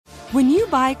When you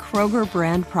buy Kroger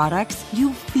brand products,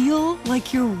 you feel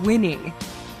like you're winning.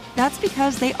 That's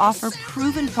because they offer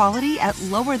proven quality at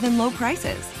lower than low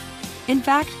prices. In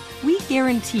fact, we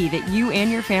guarantee that you and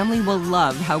your family will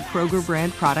love how Kroger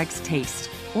brand products taste,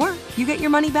 or you get your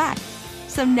money back.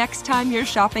 So next time you're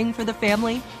shopping for the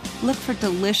family, look for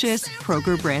delicious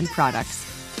Kroger brand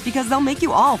products, because they'll make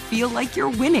you all feel like you're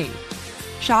winning.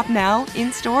 Shop now,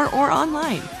 in-store, or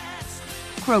online.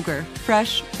 Kroger,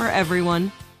 fresh for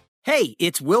everyone. Hey,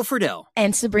 it's Will Friedle.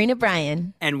 And Sabrina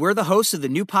Bryan. And we're the hosts of the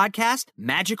new podcast,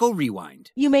 Magical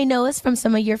Rewind. You may know us from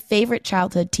some of your favorite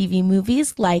childhood TV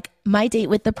movies like My Date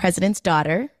with the President's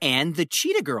Daughter. And the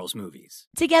Cheetah Girls movies.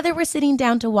 Together, we're sitting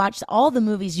down to watch all the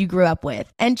movies you grew up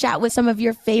with and chat with some of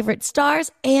your favorite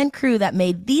stars and crew that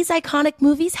made these iconic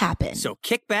movies happen. So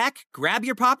kick back, grab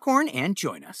your popcorn, and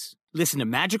join us. Listen to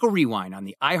Magical Rewind on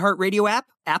the iHeartRadio app,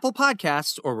 Apple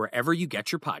Podcasts, or wherever you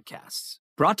get your podcasts.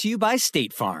 Brought to you by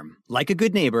State Farm. Like a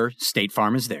good neighbor, State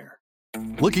Farm is there.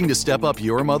 Looking to step up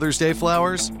your Mother's Day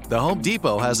flowers? The Home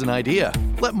Depot has an idea.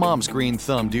 Let Mom's green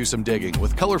thumb do some digging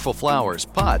with colorful flowers,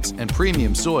 pots, and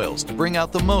premium soils to bring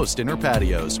out the most in her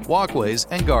patios, walkways,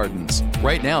 and gardens.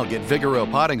 Right now, get Vigoro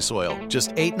potting soil,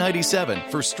 just $8.97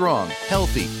 for strong,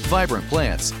 healthy, vibrant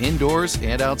plants indoors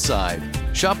and outside.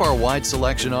 Shop our wide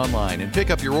selection online and pick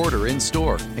up your order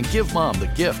in-store and give Mom the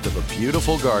gift of a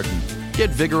beautiful garden. Get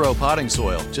Vigoro potting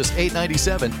soil, just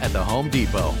 $8.97 at the Home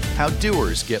Depot. How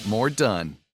doers get more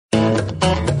done. Go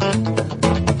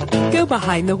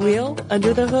behind the wheel,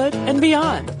 under the hood, and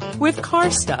beyond with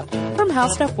Car Stuff from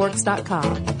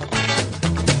HowStuffWorks.com.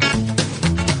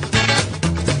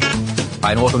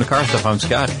 Hi, and welcome to Car Stuff. I'm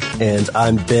Scott. And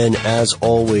I'm Ben. As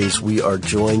always, we are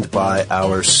joined by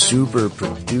our super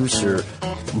producer,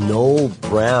 Noel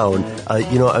Brown. I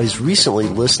was recently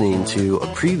listening to a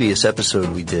previous episode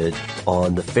we did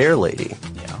on the Fair Lady.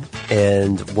 Yeah.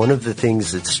 And one of the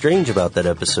things that's strange about that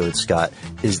episode, Scott,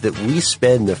 is that we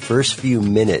spend the first few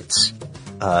minutes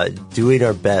doing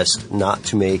our best not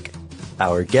to make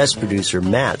our guest producer,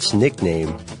 Matt's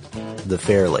nickname, the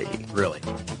Fair Lady. Really?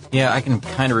 Yeah, I can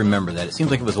kind of remember that. It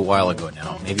seems like it was a while ago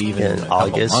now. Maybe even in a couple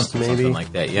August, months or maybe? something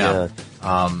like that. Yeah.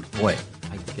 Boy,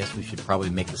 I guess we should probably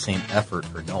make the same effort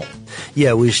for Noel.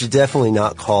 Yeah, we should definitely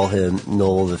not call him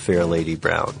Noel the Fair Lady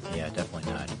Brown. Yeah,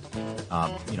 definitely not.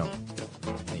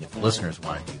 If listeners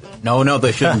want to do that. No,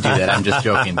 they shouldn't do that. I'm just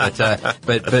joking.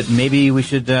 But maybe we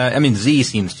should, Z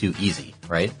seems too easy,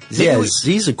 right?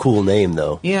 Z's a cool name,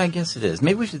 though. Yeah, I guess it is.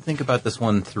 Maybe we should think about this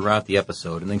one throughout the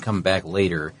episode and then come back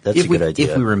later. That's a good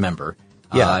idea. If we remember.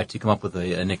 To come up with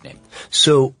a nickname.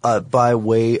 So, by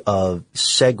way of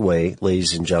segue,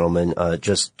 ladies and gentlemen,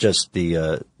 just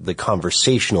the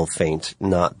conversational feint,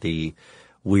 not the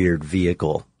weird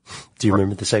vehicle. Do you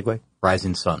remember the segue?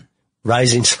 Rising Sun.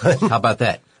 Rising Sun. How about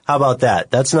that? How about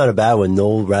that? That's not a bad one.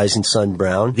 Noel Rising Sun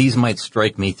Brown. These might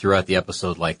strike me throughout the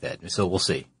episode like that, so we'll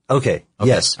see. Okay.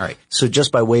 Yes. All right. So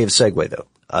just by way of segue, though,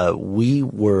 we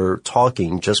were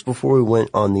talking just before we went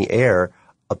on the air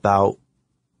about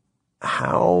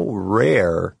how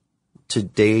rare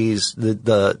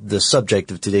the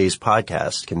subject of today's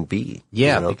podcast can be.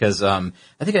 Yeah, because I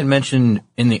think I mentioned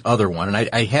in the other one, and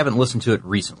I haven't listened to it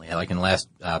recently, like in the last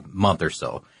month or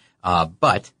so,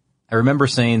 but I remember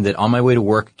saying that on my way to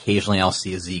work, occasionally I'll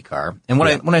see a Z car. And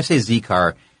when I say Z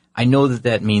car, I know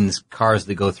that means cars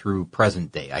that go through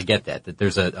present day. I get that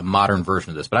there's a modern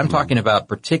version of this, but I'm talking about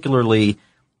particularly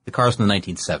the cars from the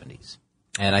 1970s.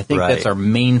 And I think that's our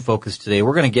main focus today.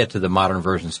 We're going to get to the modern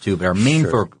versions too, but our main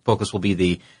focus will be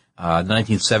the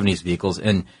 1970s vehicles.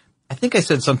 And I think I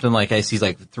said something like I see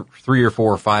like 3 or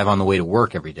 4 or 5 on the way to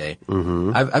work every day.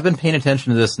 Mm-hmm. I've been paying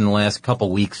attention to this in the last couple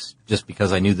weeks just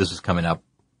because I knew this was coming up.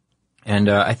 And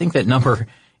I think that number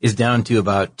is down to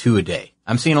about 2 a day.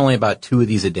 I'm seeing only about 2 of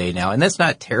these a day now, and that's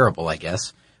not terrible, I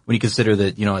guess, when you consider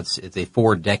that, it's a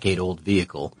 4-decade-old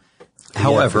vehicle.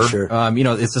 However, sure.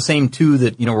 It's the same 2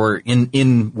 that, were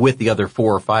in with the other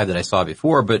 4 or 5 that I saw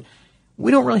before, but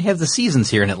we don't really have the seasons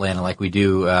here in Atlanta like we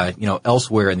do,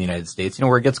 elsewhere in the United States,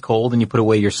 where it gets cold and you put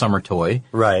away your summer toy.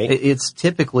 Right. It's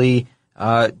typically,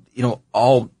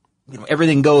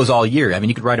 everything goes all year. I mean,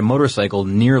 you could ride a motorcycle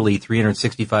nearly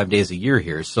 365 days a year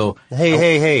here. So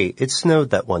Hey, it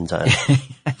snowed that one time.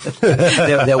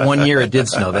 that 1 year it did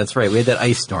snow. That's right. We had that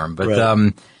ice storm,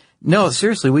 but, no,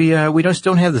 seriously, we just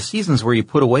don't have the seasons where you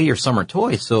put away your summer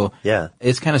toys. So yeah,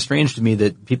 it's kind of strange to me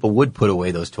that people would put away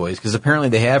those toys because apparently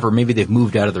they have, or maybe they've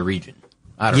moved out of the region.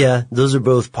 I don't know. Yeah, those are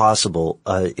both possible.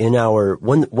 In our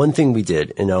one thing we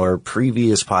did in our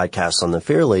previous podcast on the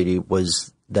Fair Lady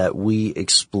was that we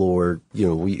explored,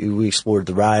 we explored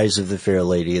the rise of the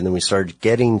Fairlady, and then we started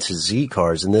getting to Z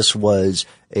cars, and this was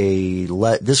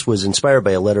inspired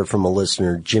by a letter from a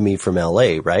listener, Jimmy from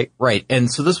LA, right? Right.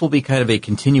 And so this will be kind of a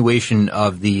continuation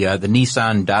of the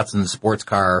Nissan Datsun sports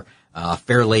car,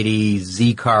 Fairlady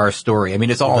Z car story. I mean,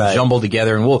 it's all jumbled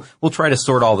together, and we'll try to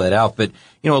sort all that out. But,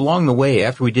 along the way,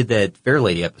 after we did that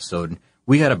Fairlady episode,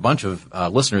 we had a bunch of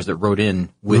listeners that wrote in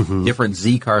with different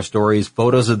Z car stories,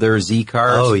 photos of their Z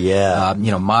cars. Oh, yeah.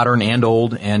 Modern and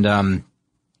old. And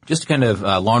just to kind of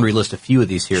laundry list a few of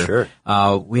these here.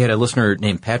 Sure. We had a listener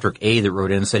named Patrick A. that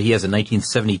wrote in and said he has a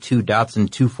 1972 Datsun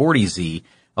 240Z,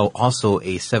 also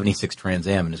a 76 Trans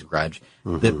Am in his garage,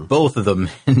 that both of them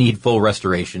need full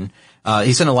restoration.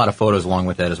 He sent a lot of photos along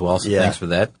with that as well, so thanks for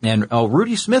that. And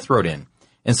Rudy Smith wrote in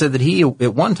and said that he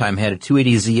at one time had a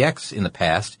 280ZX in the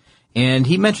past. And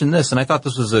he mentioned this, and I thought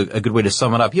this was a good way to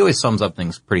sum it up. He always sums up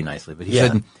things pretty nicely, but he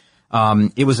said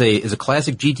it was a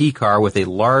classic GT car with a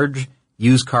large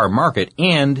used car market,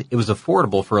 and it was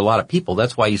affordable for a lot of people.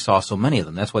 That's why you saw so many of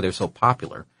them. That's why they're so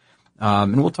popular.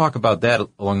 And we'll talk about that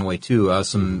along the way too.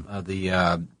 Just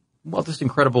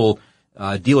incredible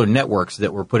dealer networks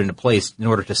that were put into place in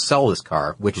order to sell this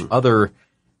car, which other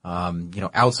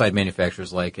outside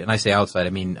manufacturers like, and I say outside, I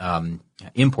mean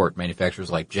import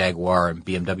manufacturers like Jaguar and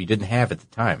BMW didn't have at the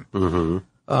time.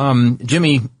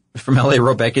 Jimmy from LA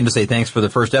wrote back in to say thanks for the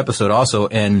first episode also,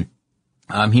 and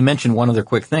he mentioned one other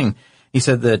quick thing. He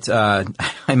said that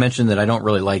I mentioned that I don't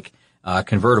really like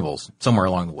convertibles somewhere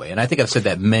along the way, and I think I've said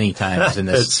that many times in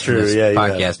this, That's true. in this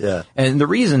podcast. Yeah. And the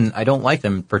reason I don't like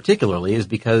them particularly is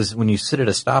because when you sit at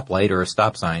a stoplight or a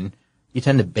stop sign, you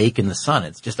tend to bake in the sun.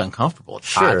 It's just uncomfortable.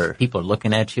 It's hot. People are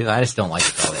looking at you. I just don't like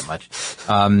it all that much.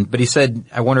 But he said,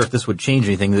 I wonder if this would change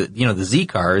anything. The Z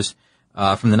cars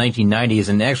from the 1990s,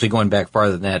 and actually going back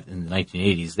farther than that in the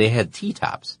 1980s, they had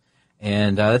T-tops.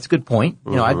 And that's a good point.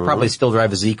 I'd probably still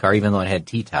drive a Z car even though it had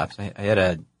T-tops. I had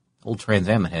an old Trans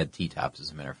Am that had T-tops,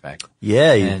 as a matter of fact.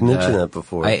 Yeah, you've mentioned that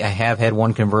before. I have had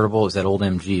one convertible. It was that old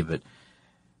MG, but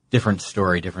different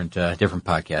story, different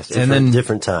podcast.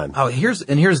 Different time. Oh, here's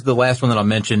the last one that I'll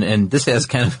mention, and this has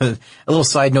kind of a little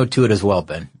side note to it as well,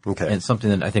 Ben. Okay. And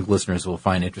something that I think listeners will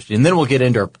find interesting. And then we'll get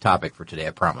into our topic for today,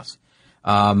 I promise.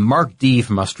 Mark D.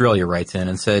 from Australia writes in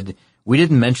and said, we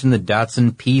didn't mention the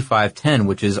Datsun P510,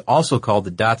 which is also called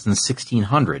the Datsun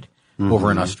 1600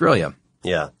 over in Australia.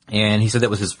 Yeah. And he said that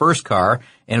was his first car,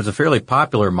 and it was a fairly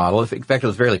popular model. In fact, it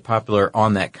was fairly popular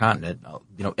on that continent.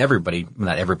 Everybody,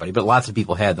 not everybody, but lots of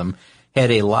people had them. Had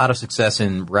a lot of success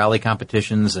in rally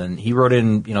competitions, and he wrote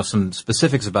in, some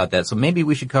specifics about that. So maybe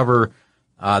we should cover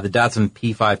the Datsun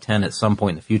P510 at some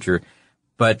point in the future.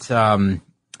 But and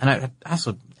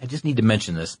I just need to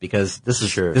mention this because this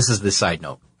is the side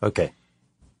note. Okay.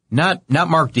 Not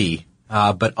Mark D,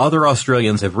 but other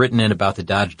Australians have written in about the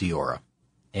Dodge Diora.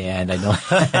 And I know,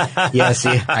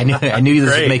 I knew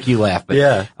this would make you laugh, but,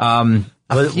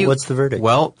 what's the verdict?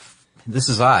 Well, this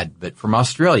is odd, but from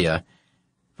Australia,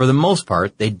 for the most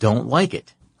part, they don't like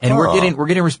it. And we're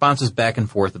getting responses back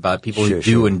and forth about people who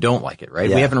do and don't like it, right?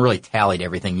 Yeah. We haven't really tallied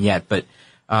everything yet, but,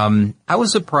 I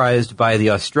was surprised by the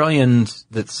Australians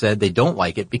that said they don't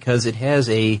like it because it has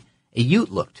a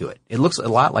ute look to it. It looks a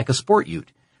lot like a sport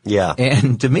ute. Yeah.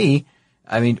 And to me,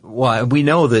 we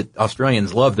know that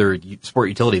Australians love their sport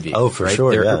utility vehicles. Oh, for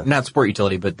sure, yeah. Not sport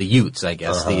utility, but the utes, I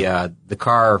guess. The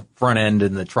car front end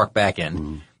and the truck back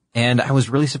end. And I was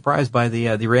really surprised by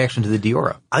the reaction to the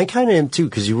Diora. I kind of am too,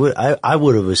 because I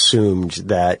would have assumed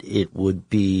that it would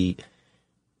be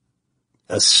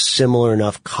a similar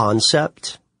enough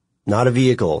concept, not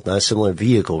a similar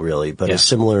vehicle really, but a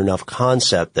similar enough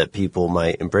concept that people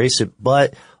might embrace it.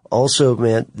 But also,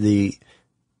 man,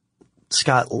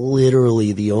 Scott,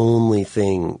 literally the only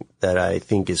thing that I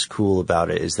think is cool about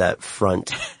it is that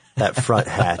front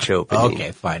hatch opening.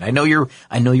 Okay, fine. I know your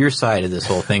side of this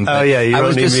whole thing. But you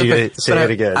don't need me to say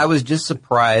it again. I was just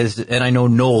surprised, and I know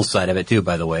Noel's side of it too,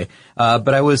 by the way.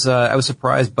 But I was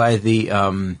surprised by the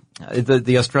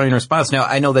Australian response. Now,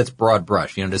 I know that's broad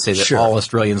brush, to say that all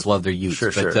Australians love their utes.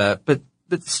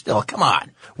 But still, come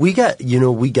on. We got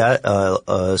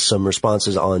some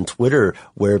responses on Twitter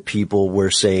where people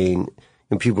were saying,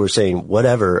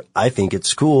 whatever, I think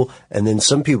it's cool. And then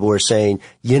some people were saying,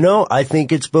 I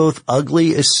think it's both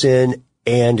ugly as sin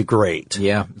and great.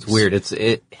 Yeah, it's weird.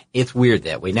 It's weird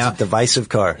that way. Now, it's a divisive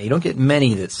car. You don't get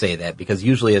many that say that because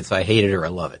usually it's I hate it or I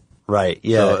love it. Right,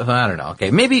 yeah. So, I don't know.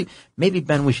 Okay, maybe,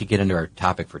 Ben, we should get into our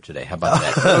topic for today. How about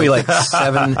that? Are we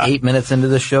 7-8 minutes into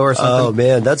the show or something? Oh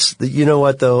man, you know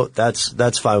what though?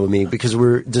 That's fine with me because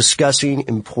we're discussing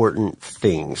important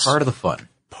things. Part of the fun.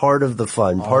 part of the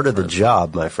fun, part of the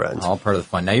job, my friend. All part of the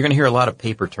fun. Now, you're going to hear a lot of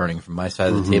paper turning from my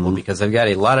side of the table because I've got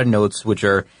a lot of notes which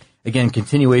are, again,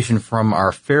 continuation from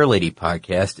our Fair Lady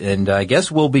podcast. And I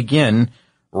guess we'll begin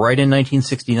right in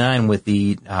 1969 with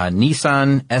the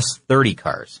Nissan S30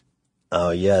 cars.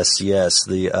 Oh, yes.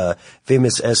 The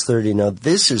famous S30. Now,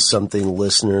 this is something,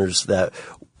 listeners, that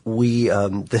we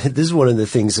this is one of the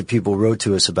things that people wrote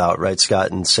to us about, right, Scott,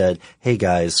 and said, hey,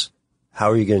 guys, how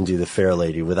are you going to do the Fair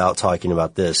Lady without talking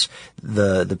about this?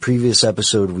 The previous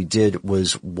episode we did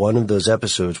was one of those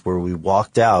episodes where we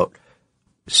walked out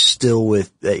still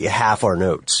with half our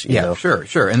notes. You know?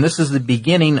 Sure. And this is the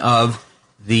beginning of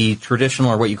the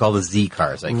traditional, or what you call the Z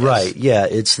cars, I guess. Right, yeah.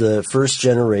 It's the first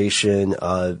generation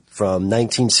from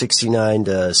 1969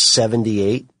 to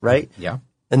 78, right? Yeah.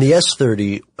 And the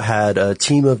S30 had a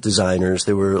team of designers.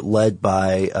 They were led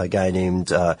by a guy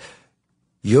named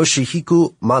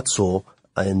Yoshihiko Matsuo,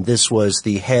 and this was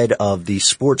the head of the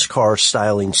sports car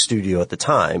styling studio at the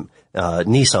time,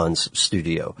 Nissan's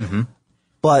studio. Mm-hmm.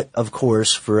 But, of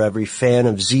course, for every fan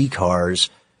of Z cars,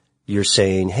 you're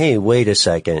saying, hey, wait a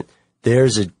second.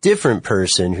 There's a different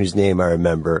person whose name I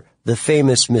remember, the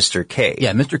famous Mr. K.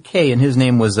 Yeah, Mr. K, and his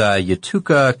name was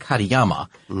Yatuka Katayama.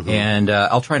 Mm-hmm. And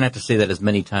I'll try not to say that as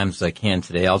many times as I can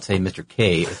today. I'll say Mr.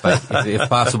 K if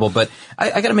possible. But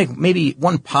I got to make maybe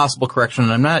one possible correction,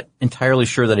 and I'm not entirely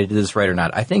sure that I did this right or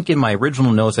not. I think in my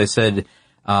original notes I said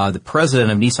the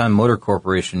president of Nissan Motor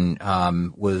Corporation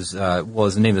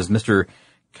his name is Mr.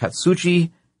 Katsuchi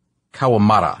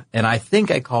Kawamata, and I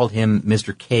think I called him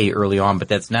Mr. K early on, but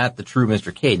that's not the true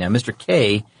Mr. K. Now, Mr.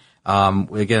 K,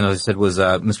 again, as I said, was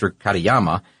Mr.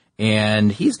 Katayama, and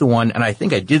he's the one, and I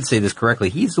think I did say this correctly,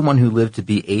 he's the one who lived to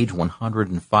be age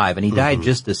 105, and he died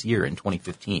just this year in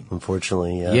 2015.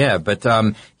 Unfortunately, yeah. Yeah,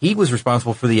 but he was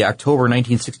responsible for the October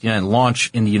 1969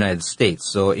 launch in the United States,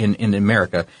 so in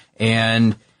America,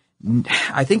 and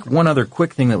I think one other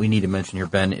quick thing that we need to mention here,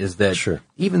 Ben, is that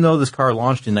even though this car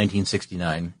launched in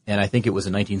 1969, and I think it was a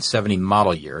 1970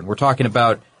 model year, and we're talking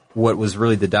about what was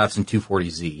really the Datsun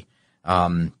 240Z,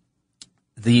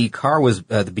 the car was,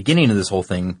 the beginning of this whole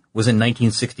thing was in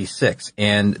 1966,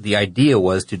 and the idea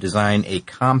was to design a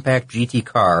compact GT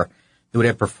car that would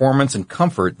have performance and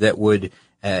comfort that would,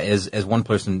 as one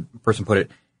person put it,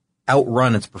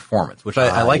 outrun its performance, which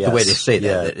I like the way they say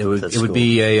that. Yeah, that it would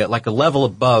be like a level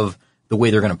above the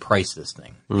way they're going to price this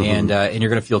thing. Mm-hmm. And you're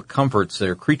going to feel comforts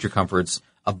or creature comforts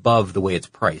above the way it's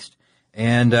priced.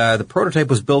 And the prototype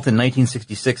was built in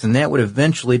 1966, and that would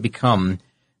eventually become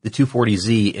the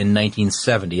 240Z in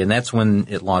 1970, and that's when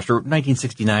it launched, or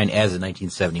 1969 as a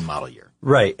 1970 model year.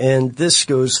 Right, and this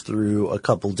goes through a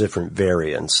couple different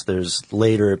variants.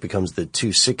 Later it becomes the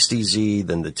 260Z,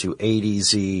 then the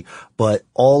 280Z, but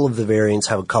all of the variants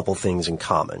have a couple things in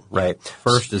common, right? Yeah.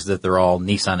 First is that they're all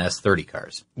Nissan S30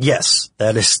 cars. Yes,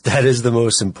 that is the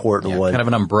most important one. Kind of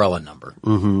an umbrella number.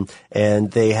 Mm-hmm. And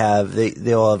they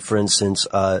all have, for instance,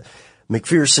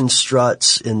 McPherson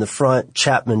struts in the front,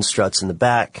 Chapman struts in the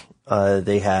back.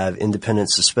 They have independent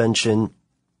suspension.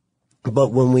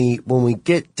 But when we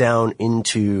get down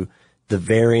into the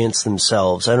variants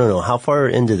themselves, I don't know, how far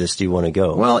into this do you want to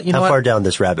go? Well, how far down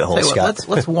this rabbit hole, Scott?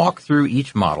 Let's walk through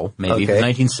each model, maybe the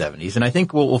 1970s, and I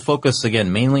think we'll focus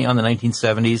again mainly on the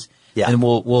 1970s, and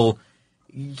we'll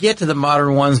get to the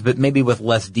modern ones, but maybe with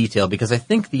less detail, because I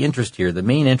think the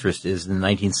main interest is in the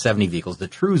 1970 vehicles, the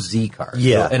true Z cars.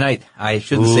 Yeah. So, and I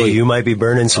shouldn't say... you might be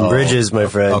burning some bridges, my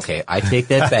friend. Okay, I take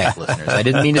that back, listeners. I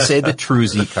didn't mean to say the true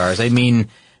Z cars. I mean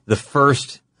the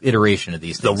first iteration of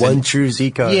these things. The one true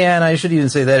Z car. Yeah, and I should even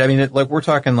say that. I mean, we're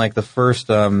talking like the first...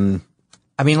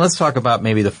 let's talk about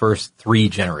maybe the first 3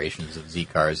 generations of Z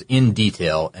cars in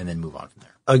detail, and then move on from there.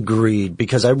 Agreed,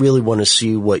 because I really want to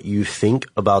see what you think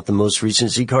about the most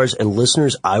recent Z cars, and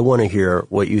listeners, I want to hear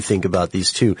what you think about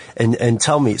these too. And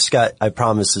tell me, Scott, I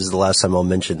promise this is the last time I'll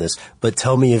mention this, but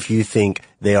tell me if you think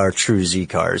they are true Z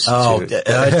cars. Oh,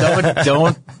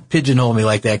 don't pigeonhole me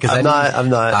like that, because I'm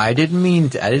not. I didn't mean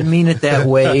it that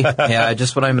way. Yeah,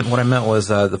 just what I meant was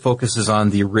the focus is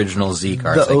on the original Z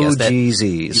cars. The OG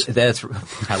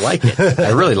Zs. I like it.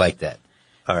 I really like that.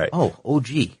 All right. Oh, OG.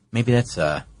 Maybe that's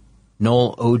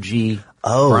Noel OG.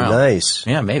 Oh, Brown. Nice.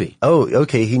 Yeah, maybe. Oh,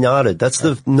 okay. He nodded. That's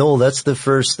the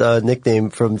first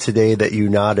nickname from today that you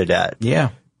nodded at. Yeah.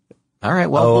 All right.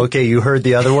 Well. Oh, okay. You heard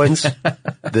the other ones?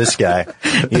 This guy.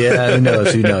 Yeah. Who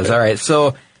knows? All right.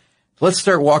 So let's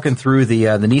start walking through the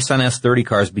Nissan S30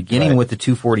 cars, beginning with the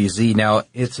 240Z. Now,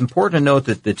 it's important to note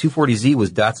that the 240Z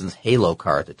was Datsun's halo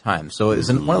car at the time. So it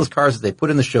was one of those cars that they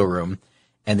put in the showroom,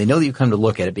 and they know that you come to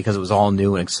look at it because it was all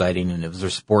new and exciting, and it was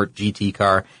their sport GT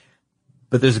car.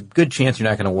 but there's a good chance you're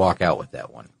not going to walk out with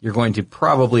that one. You're going to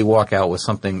probably walk out with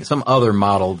some other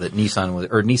model that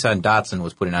Nissan Datsun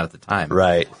was putting out at the time.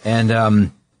 Right.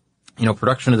 And,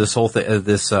 production of this whole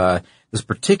this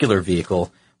particular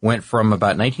vehicle went from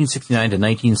about 1969 to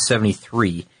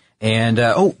 1973. And,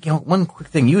 one quick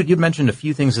thing. You'd mentioned a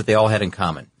few things that they all had in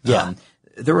common. Yeah.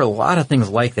 There were a lot of things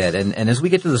like that. And as we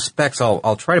get to the specs,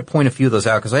 I'll try to point a few of those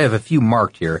out because I have a few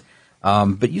marked here.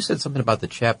 But you said something about the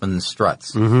Chapman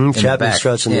struts. Mm-hmm. Chapman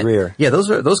struts in the rear. Yeah,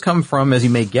 those come from, as you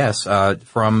may guess,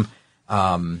 from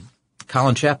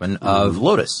Colin Chapman of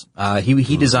Lotus.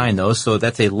 He designed those, so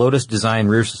that's a Lotus design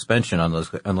rear suspension on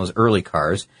those early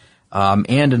cars.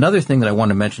 And another thing that I want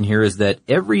to mention here is that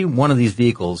every one of these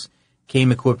vehicles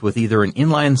came equipped with either an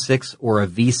inline six or a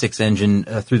V6 engine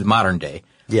through the modern day.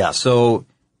 Yeah. So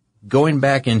going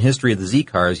back in history of the Z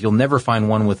cars, you'll never find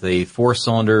one with a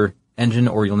 4-cylinder engine,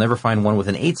 or you'll never find one with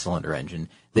an 8-cylinder engine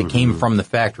that came from the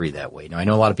factory that way. Now, I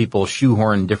know a lot of people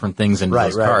shoehorn different things into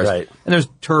those cars. Right. And there's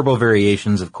turbo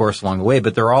variations, of course, along the way,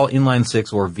 but they're all inline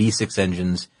six or V6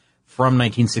 engines from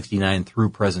 1969 through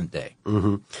present day.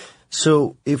 Mm-hmm.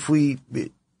 So if the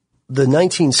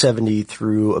 1970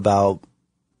 through about,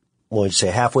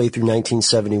 halfway through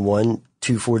 1971,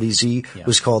 240Z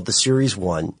was called the Series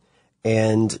 1.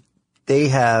 And they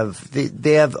have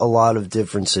a lot of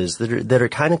differences that are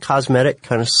kind of cosmetic,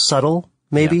 kind of subtle,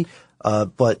 maybe. Yeah.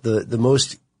 But the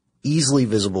most easily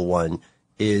visible one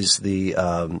is the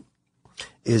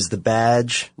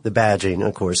badging,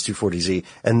 of course, 240Z,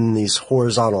 and these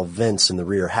horizontal vents in the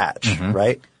rear hatch,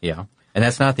 right? Yeah. And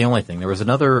that's not the only thing. There was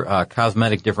another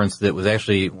cosmetic difference that was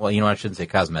actually, I shouldn't say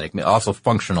cosmetic, also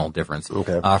functional difference.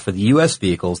 Okay. For the U.S.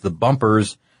 vehicles, the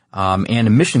bumpers and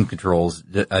emission controls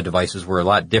devices were a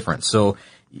lot different. So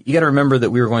you got to remember that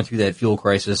we were going through that fuel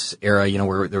crisis era,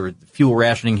 where there were fuel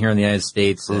rationing here in the United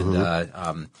States and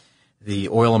the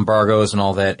oil embargoes and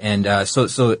all that. And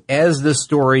so as this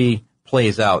story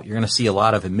plays out, you're going to see a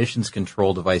lot of emissions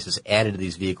control devices added to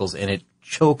these vehicles, and it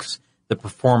chokes the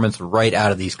performance right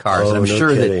out of these cars. And I'm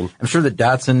sure that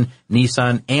Datsun,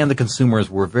 Nissan, and the consumers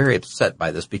were very upset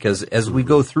by this, because as we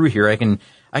go through here, I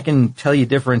can tell you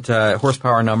different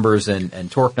horsepower numbers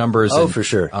and torque numbers. Oh, and, for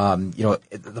sure.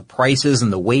 The prices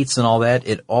and the weights and all that.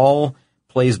 It all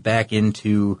plays back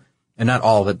into, and not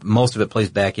all of it, most of it plays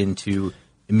back into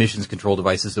emissions control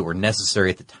devices that were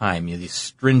necessary at the time. These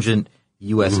stringent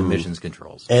U.S. emissions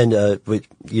controls. And,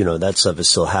 that stuff is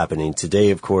still happening today,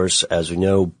 of course, as we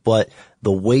know, but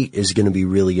the weight is going to be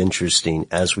really interesting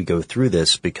as we go through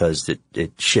this, because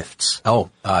it shifts.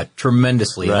 Oh,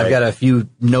 tremendously. Right. I've got a few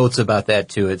notes about that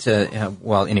too. It's,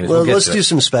 anyways, let's do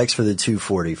some specs for the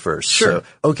 240 first. Sure.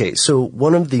 So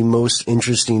one of the most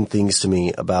interesting things to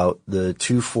me about the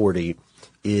 240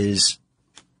 is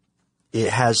it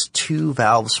has 2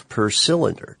 valves per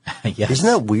cylinder. Yes. Isn't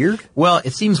that weird? Well,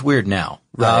 it seems weird now,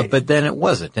 right. But then it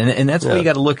wasn't. And that's why you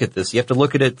got to look at this. You have to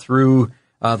look at it through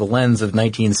the lens of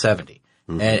 1970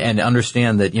 and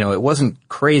understand that, it wasn't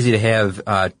crazy to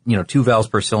have, 2 valves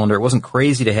per cylinder. It wasn't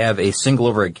crazy to have a single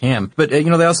overhead cam. But, they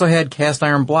also had cast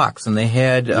iron blocks, and they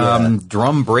had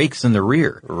drum brakes in the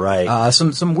rear. Right.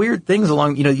 Some weird things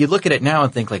along, you look at it now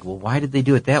and think like, well, why did they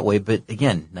do it that way? But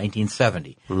again,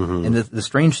 1970. And the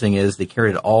strange thing is they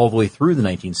carried it all the way through the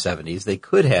 1970s. They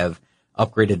could have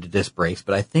upgraded to disc brakes,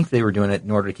 but I think they were doing it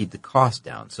in order to keep the cost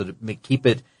down. So to keep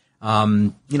it,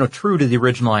 true to the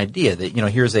original idea that,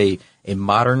 here's a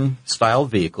modern style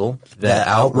vehicle that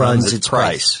outruns its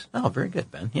price. Oh, very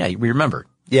good, Ben. Yeah, we remember.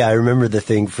 Yeah, I remember the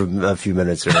thing from a few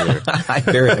minutes earlier. I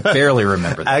barely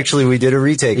remember that. Actually, we did a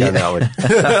retake on that one.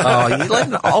 Oh, you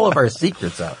let all of our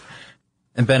secrets out.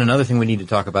 And Ben, another thing we need to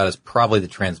talk about is probably the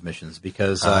transmissions,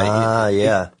 because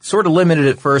it sort of limited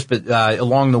at first, but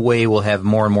along the way we'll have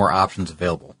more and more options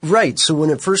available. Right. So when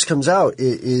it first comes out,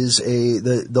 it is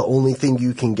the only thing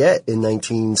you can get in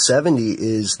 1970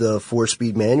 is the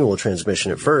 4-speed manual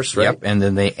transmission at first, right? Yep. And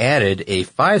then they added a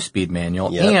 5-speed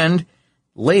manual and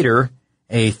later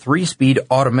a 3-speed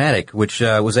automatic, which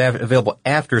was available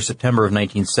after September of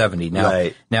 1970.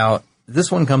 Now,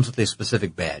 this one comes with a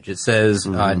specific badge. It says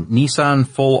Nissan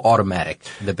Full Automatic,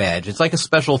 the badge. It's like a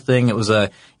special thing. It was not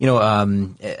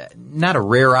a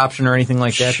rare option or anything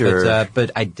like that, sure.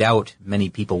 But I doubt many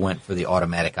people went for the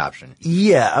automatic option.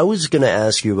 Yeah, I was going to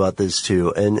ask you about this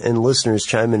too, and listeners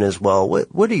chime in as well.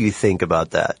 What do you think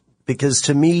about that? Because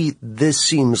to me, this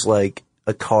seems like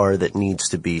a car that needs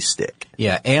to be stick.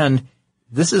 Yeah, and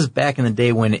this is back in the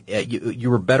day when you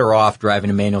were better off driving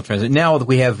a manual transmission. Now that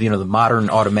we have, the modern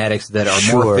automatics that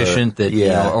are more efficient, that,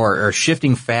 or are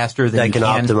shifting faster than you can.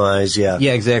 That can optimize,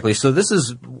 Yeah, exactly. So this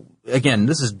is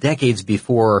decades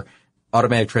before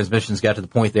automatic transmissions got to the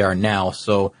point they are now.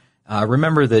 So,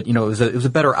 remember that, it was a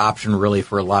better option really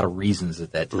for a lot of reasons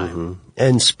at that time. Mm-hmm.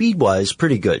 And speed-wise,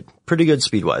 pretty good. Pretty good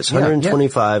speed-wise.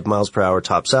 125 miles per hour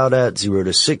tops out at 0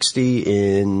 to 60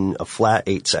 in a flat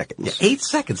 8 seconds. 8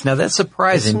 seconds. Now that's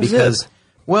surprising because,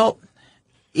 well,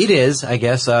 it is, I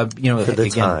guess, for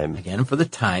the time. Again, for the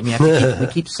time. You have to we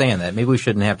keep saying that. Maybe we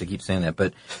shouldn't have to keep saying that,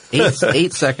 but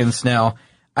 8 seconds. Now,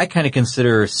 I kind of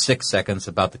consider 6 seconds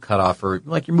about the cutoff, or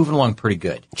like you're moving along pretty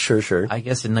good. Sure. I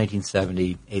guess in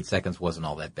 1970, 8 seconds wasn't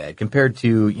all that bad compared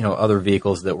to, other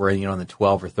vehicles that were, in the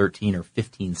 12 or 13 or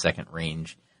 15 second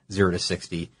range, 0 to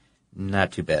 60.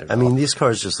 Not too bad at all. I mean, these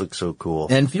cars just look so cool.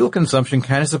 And fuel consumption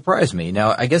kind of surprised me.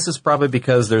 Now, I guess it's probably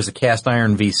because there's a cast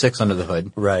iron V6 under the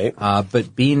hood. Right.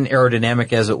 But being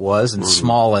aerodynamic as it was and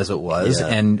small as it was,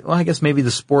 and, well, I guess maybe the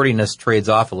sportiness trades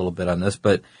off a little bit on this,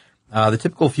 but the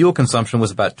typical fuel consumption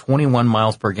was about 21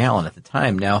 miles per gallon at the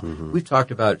time. Now, we've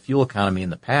talked about fuel economy in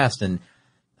the past, and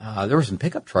there were some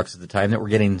pickup trucks at the time that were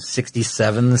getting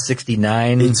 67,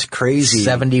 69. It's crazy.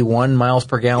 71 miles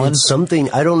per gallon. It's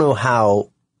something, I don't know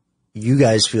how you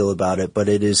guys feel about it, but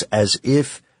it is as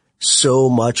if so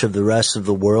much of the rest of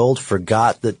the world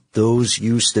forgot that those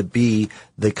used to be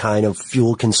the kind of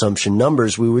fuel consumption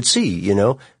numbers we would see,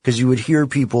 because you would hear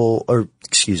people, or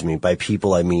excuse me, by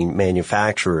people I mean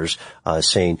manufacturers,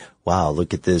 saying, wow,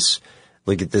 look at this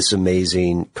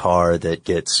amazing car that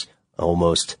gets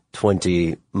almost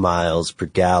 20 miles per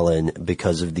gallon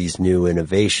because of these new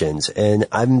innovations. And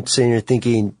I'm sitting here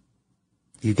thinking,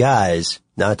 you guys,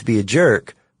 not to be a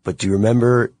jerk, but do you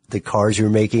remember the cars you were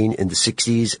making in the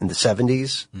 60s and the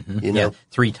 70s? Mm-hmm. Yeah,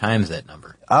 3 times that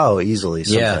number. Oh, easily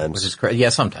sometimes. Yeah, which is crazy. Yeah,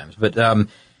 sometimes. But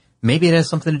maybe it has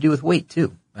something to do with weight,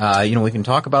 too. We can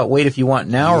talk about weight if you want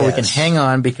now, or we can hang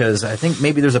on, because I think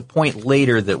maybe there's a point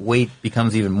later that weight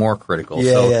becomes even more critical.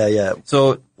 Yeah.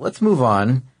 So let's move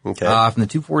on. Okay. From the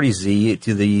 240Z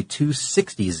to the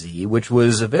 260Z, which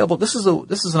was available. This is an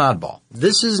oddball.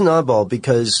 This is an oddball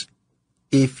because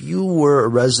if you were a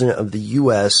resident of the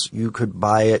U.S., you could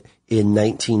buy it in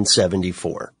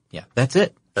 1974. Yeah, that's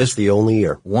it. That's the only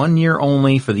year. 1 year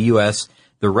only for the U.S.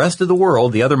 The rest of the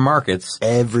world, the other markets,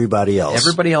 everybody else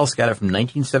got it from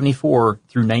 1974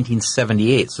 through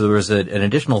 1978. So there was an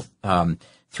additional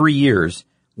 3 years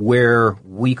where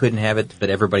we couldn't have it, but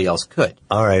everybody else could.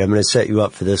 All right, I'm going to set you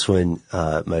up for this one,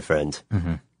 my friend.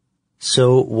 Mm-hmm.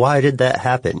 So why did that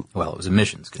happen? Well, it was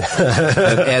emissions.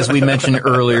 As we mentioned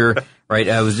earlier, right?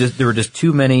 There were just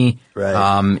too many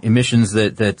emissions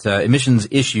emissions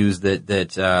issues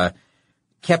that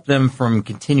kept them from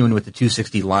continuing with the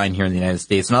 260 line here in the United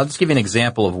States. And I'll just give you an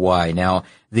example of why. Now,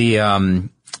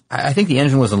 I think the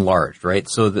engine was enlarged, right?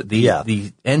 So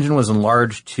the engine was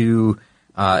enlarged to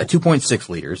 2.6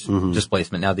 liters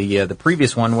displacement. Now, the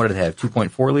previous one, what did it have?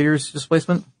 2.4 liters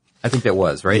displacement? I think that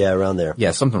was, right? Yeah, around there.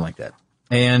 Yeah, something like that.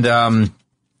 And,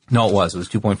 no, it was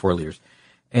 2.4 liters.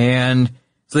 And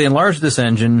so they enlarged this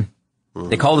engine.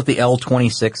 They called it the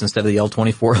L26 instead of the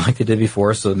L24 like they did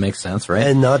before, so it makes sense, right?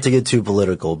 And not to get too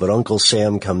political, but Uncle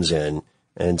Sam comes in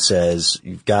and says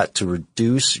you've got to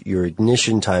reduce your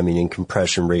ignition timing and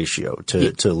compression ratio to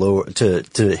hit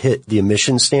the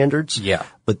emission standards. Yeah.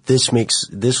 But this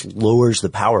lowers the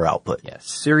power output. Yes.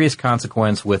 Serious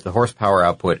consequence with the horsepower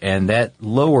output, and that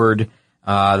lowered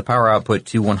the power output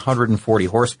to 140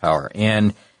 horsepower.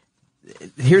 And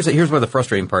here's where the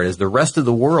frustrating part is. The rest of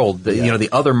the world, the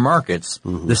other markets,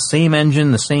 the same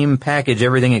engine, the same package,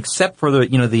 everything except for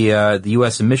the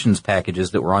U.S. emissions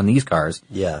packages that were on these cars,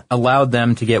 allowed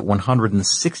them to get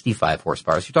 165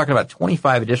 horsepower. So you're talking about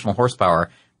 25 additional horsepower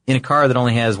in a car that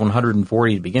only has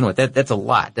 140 to begin with. That's a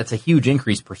lot. That's a huge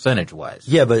increase percentage-wise.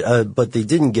 Yeah, but they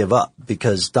didn't give up,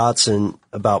 because Datsun,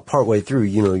 about partway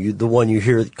through, the one you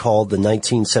hear called the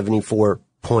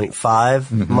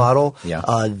 1974.5 model,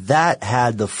 that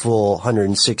had the full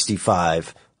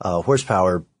 165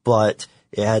 horsepower, but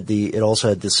it also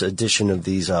had this addition of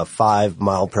these 5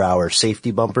 mile per hour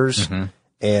safety bumpers.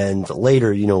 And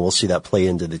later, we'll see that play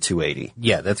into the 280.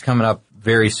 Yeah, that's coming up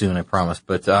very soon, I promise.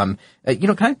 But, can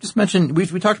I just mention, we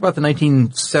talked about the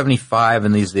 1975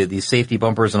 and these safety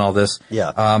bumpers and all this.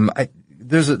 Yeah.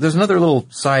 There's another little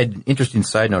interesting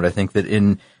side note, I think, that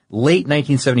in late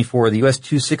 1974, the US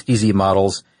 260Z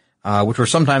models, which were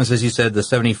sometimes, as you said, the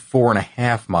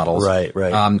 74.5 models. Right.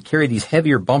 Carried these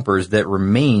heavier bumpers that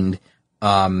remained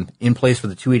in place for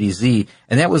the 280Z,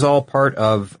 and that was all part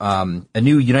of a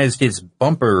new United States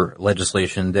bumper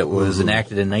legislation that was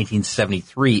enacted in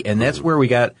 1973, and that's where we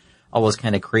got all those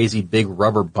kind of crazy big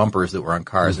rubber bumpers that were on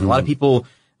cars. And a lot of people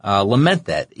lament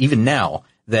that, even now,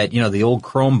 that the old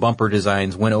chrome bumper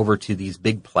designs went over to these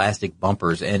big plastic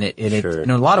bumpers, and it in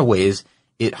a lot of ways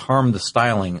it harmed the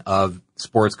styling of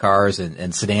sports cars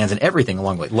and sedans and everything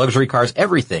along the way. Luxury cars,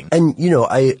 everything. And,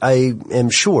 I am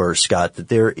sure, Scott, that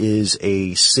there is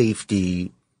a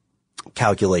safety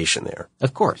calculation there.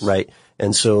 Of course. Right?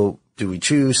 And so do we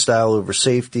choose style over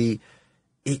safety?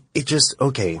 It just,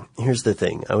 okay, here's the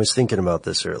thing. I was thinking about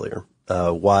this earlier.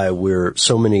 Why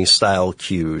so many style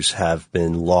cues have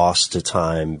been lost to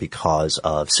time because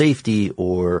of safety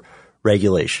or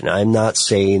regulation. I'm not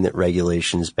saying that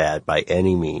regulation is bad by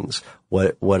any means.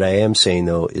 What I am saying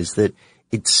though is that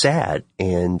it's sad.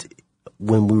 And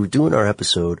when we were doing our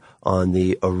episode on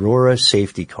the Aurora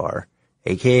safety car,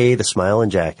 aka the Smile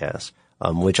and Jackass,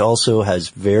 which also has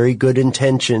very good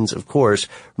intentions, of course.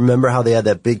 Remember how they had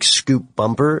that big scoop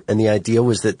bumper, and the idea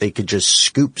was that they could just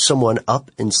scoop someone up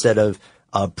instead of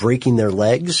breaking their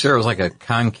legs? Sure, it was like a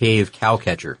concave cow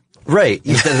catcher. Right.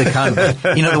 Instead of the concave.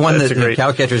 The one that the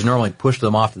cow catchers normally push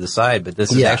them off to the side, but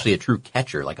this is actually a true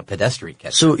catcher, like a pedestrian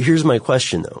catcher. So here's my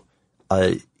question, though.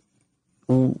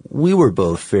 We were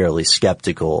both fairly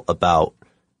skeptical about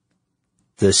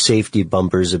the safety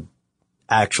bumpers'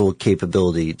 actual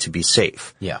capability to be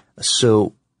safe. Yeah.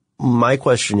 So my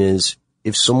question is,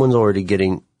 if someone's already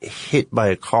getting hit by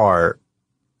a car,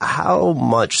 how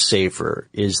much safer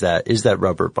is that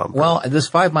rubber bumper? Well, this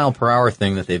 5 mile per hour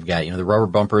thing that they've got, the rubber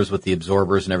bumpers with the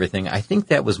absorbers and everything, I think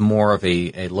that was more of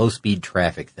a low speed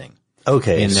traffic thing.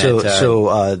 Okay,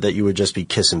 so that you would just be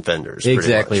kissing fenders.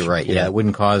 Exactly right. Yeah, it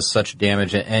wouldn't cause such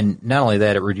damage, and not only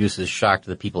that, it reduces shock to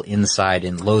the people inside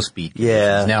in low speed conditions.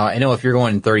 Yeah. Now, I know if you're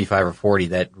going 35 or 40,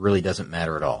 that really doesn't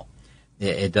matter at all.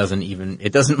 It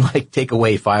doesn't like take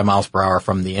away 5 miles per hour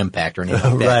from the impact or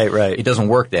anything like that. Right. It doesn't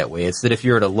work that way. It's that if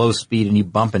you're at a low speed and you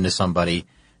bump into somebody,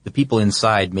 the people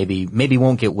inside maybe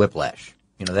won't get whiplash.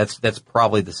 That's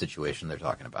probably the situation they're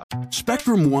talking about.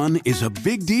 Spectrum One is a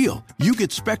big deal. You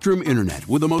get Spectrum Internet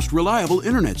with the most reliable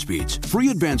internet speeds,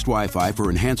 free advanced Wi-Fi for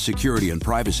enhanced security and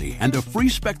privacy, and a free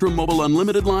Spectrum Mobile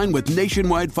Unlimited line with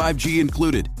nationwide 5G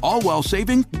included, all while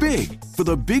saving big. For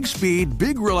the big speed,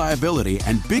 big reliability,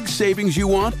 and big savings you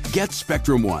want, get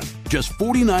Spectrum One. Just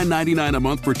 $49.99 a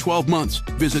month for 12 months.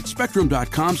 Visit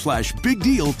spectrum.com/big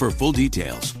deal for full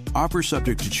details. Offer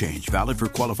subject to change. Valid for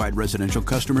qualified residential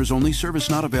customers only. Service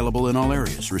not available in all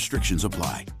areas. Restrictions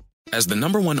apply. As the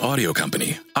 #1 audio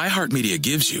company, iHeartMedia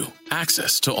gives you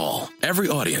access to all. Every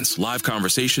audience, live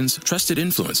conversations, trusted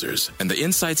influencers, and the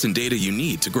insights and data you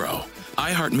need to grow.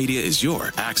 iHeartMedia is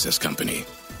your access company.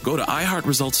 Go to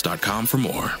iHeartResults.com for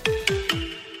more.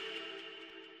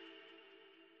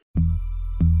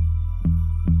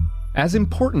 As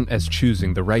important as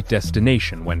choosing the right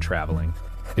destination when traveling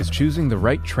is choosing the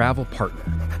right travel partner.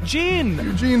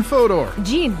 Eugene Fodor.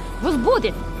 Gene, was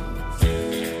будет?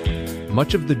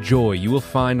 Much of the joy you will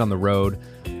find on the road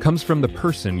comes from the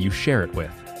person you share it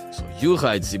with. So you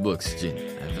write the books, Gene,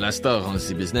 and Vlastar runs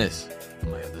the business.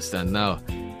 I understand now.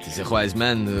 Tis a wise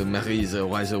man marries a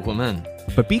wiser woman.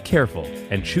 But be careful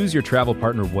and choose your travel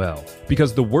partner well,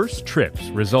 because the worst trips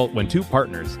result when two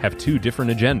partners have two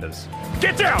different agendas.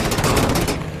 Get down!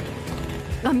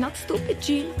 I'm not stupid,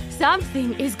 Gene.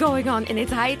 Something is going on, and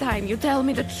it's high time you tell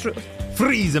me the truth.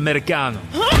 Freeze, Americano!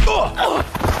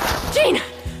 Gene,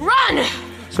 run!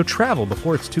 So travel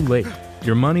before it's too late.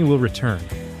 Your money will return,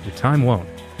 your time won't,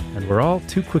 and we're all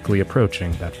too quickly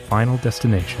approaching that final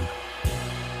destination.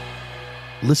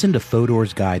 Listen to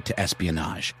Fodor's Guide to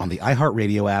Espionage on the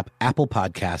iHeartRadio app, Apple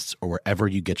Podcasts, or wherever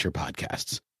you get your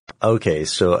podcasts. Okay,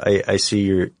 so I see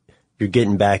you're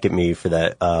getting back at me for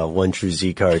that One True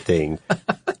Z car thing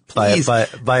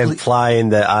by implying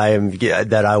that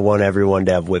I want everyone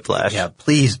to have whiplash. Yeah,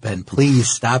 please, Ben, please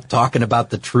stop talking about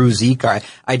the True Z car.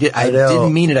 I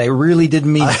didn't mean it. I really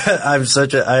didn't mean it. I'm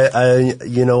such a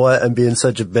you know what? I'm being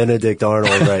such a Benedict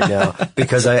Arnold right now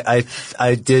because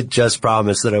I did just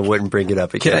promise that I wouldn't bring it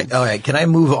up again. Can I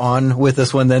move on with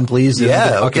this one then, please?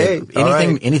 Yeah, okay.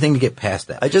 Anything to get past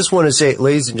that. I just want to say,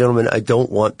 ladies and gentlemen, I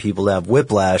don't want people to have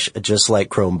whiplash just like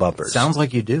chrome bumpers. Sounds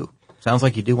like you do. Sounds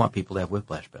like you do want people to have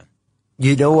whiplash, Ben.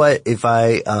 You know what? If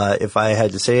I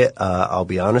had to say it, I'll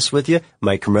be honest with you.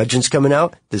 My curmudgeon's coming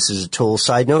out. This is a total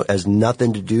side note. It has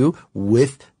nothing to do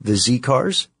with the Z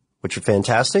cars, which are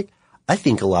fantastic. I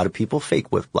think a lot of people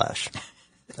fake whiplash.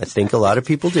 I think a lot of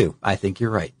people do. I think you're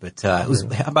right. But, how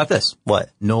about this? What?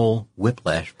 Noel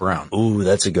Whiplash Brown. Ooh,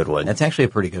 that's a good one. That's actually a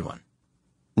pretty good one.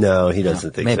 No, he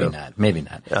doesn't think so. Maybe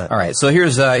not. All right. So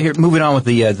here's moving on with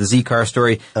the Z car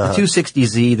story. The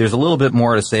 260Z, there's a little bit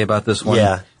more to say about this one.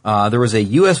 Yeah. There was a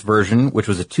US version, which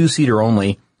was a 2-seater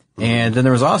only. And then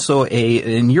there was also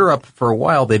in Europe for a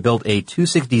while, they built a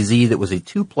 260Z that was a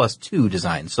 2+2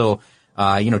 design. So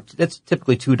That's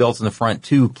typically 2 adults in the front,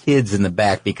 2 kids in the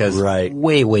back because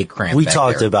way cramped. We back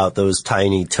talked there. about those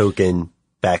tiny token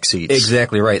back seats.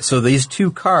 Exactly right. So these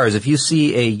 2 cars, if you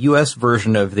see a U.S.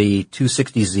 version of the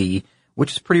 260Z,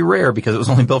 which is pretty rare because it was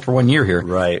only built for 1 year here.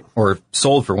 Right. Or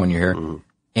sold for 1 year here.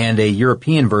 And a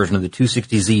European version of the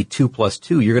 260Z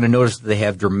 2+2, you're going to notice that they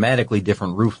have dramatically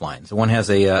different roof lines. The one has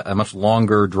a much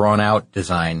longer, drawn-out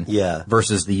design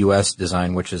versus the U.S.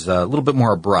 design, which is a little bit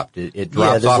more abrupt. It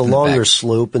drops off. There's a in the longer back.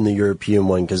 slope in the European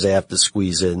one because they have to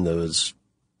squeeze in those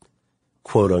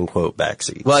quote-unquote back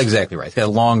seats. Well, exactly right. It's got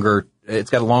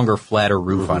a longer, flatter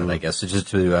roof on it, I guess, just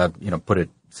to put it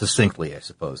succinctly, I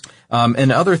suppose.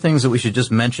 And other things that we should just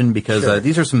mention because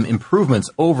these are some improvements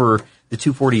over the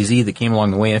 240Z that came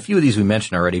along the way. And a few of these we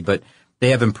mentioned already, but they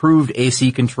have improved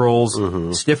AC controls,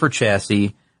 stiffer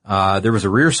chassis. There was a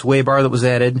rear sway bar that was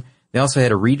added. They also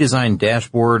had a redesigned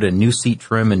dashboard and new seat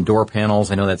trim and door panels.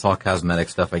 I know that's all cosmetic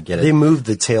stuff. I get it. They moved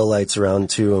the taillights around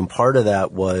too, and part of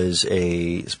that was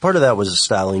a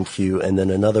styling cue, and then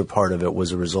another part of it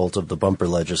was a result of the bumper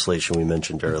legislation we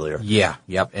mentioned earlier. Yeah,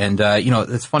 yep. And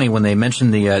it's funny when they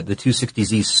mention the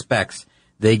 260Z specs,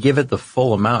 they give it the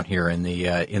full amount here in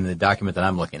the document that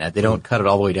I'm looking at. They don't cut it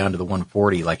all the way down to the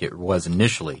 140 like it was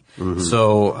initially.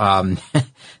 So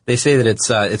they say that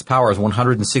its power is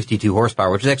 162 horsepower,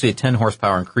 which is actually a 10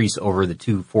 horsepower increase over the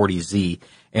 240Z.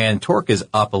 And torque is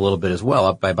up a little bit as well,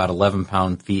 up by about 11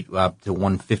 pound-feet up to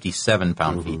 157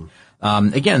 pound-feet.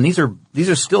 Again, these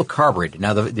are still carbureted.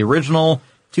 Now the original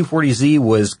 240Z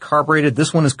was carbureted.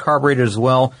 This one is carbureted as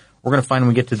well. We're going to find when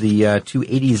we get to the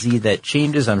 280Z that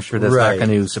changes. I'm sure that's not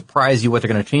going to surprise you what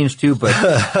they're going to change to, but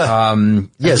so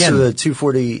again, the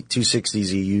 240,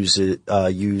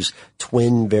 260Z use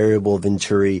twin variable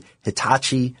Venturi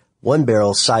Hitachi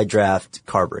 1-barrel side draft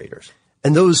carburetors.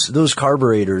 And those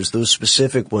carburetors, those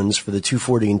specific ones for the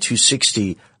 240 and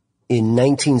 260, in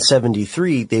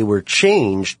 1973, they were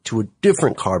changed to a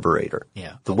different carburetor.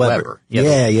 Yeah. The Weber.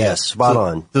 Spot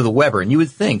on. To the Weber. And you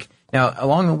would think, now,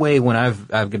 along the way, when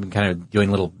I've been kind of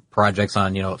doing little projects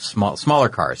on, smaller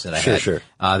cars that I had,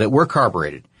 that were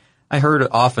carbureted, I heard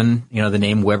often, the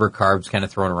name Weber carbs kind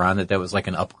of thrown around that was like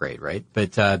an upgrade, right?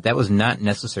 But, that was not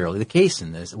necessarily the case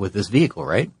with this vehicle,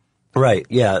 right? Right.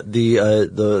 Yeah.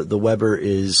 The Weber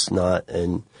is not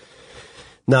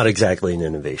exactly an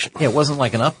innovation. Yeah, it wasn't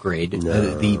like an upgrade.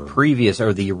 No. The previous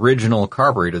or the original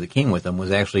carburetor that came with them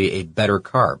was actually a better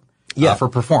carb. For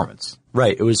performance.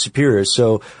 Right. It was superior.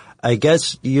 So, I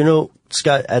guess,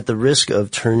 Scott, at the risk of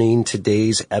turning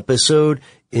today's episode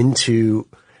into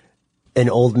an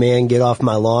old man get off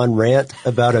my lawn rant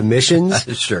about emissions,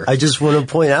 sure. I just want to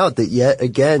point out that yet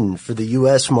again, for the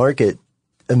U.S. market,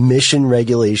 emission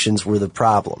regulations were the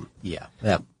problem. Yeah.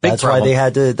 That's why they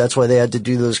had to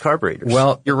do those carburetors.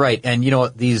 Well, you're right. And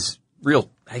these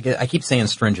I keep saying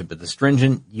stringent, but the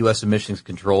stringent U.S. emissions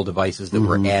control devices that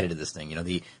were added to this thing,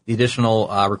 the additional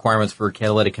requirements for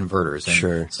catalytic converters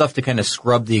and stuff to kind of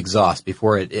scrub the exhaust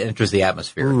before it enters the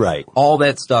atmosphere. Right. All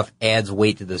that stuff adds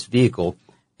weight to this vehicle.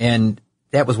 And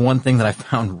that was one thing that I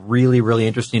found really, really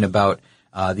interesting about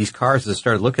these cars as I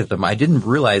started looking at them. I didn't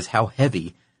realize how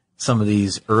heavy some of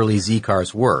these early Z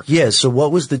cars were. Yeah, so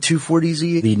what was the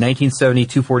 240Z? The 1970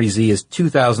 240Z is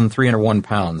 2,301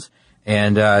 pounds.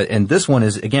 And this one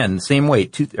is, again, the same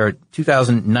weight,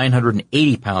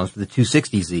 2,980 pounds for the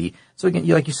 260Z. So again,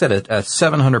 like you said, a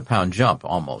 700 pound jump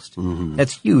almost.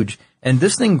 That's huge. And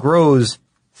this thing grows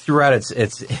throughout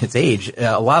its age,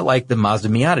 a lot like the Mazda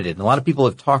Miata did. And a lot of people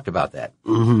have talked about that.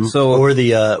 So,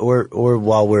 or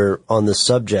while we're on the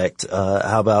subject,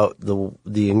 how about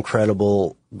the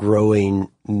incredible growing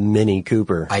Mini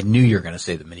Cooper? I knew you were going to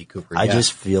say the Mini Cooper. I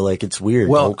just feel like it's weird.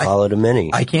 Don't call it a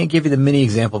Mini. I can't give you the Mini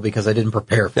example because I didn't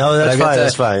prepare for it. No,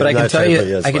 that's fine. But I can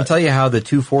tell you how the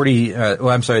 240,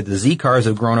 the Z cars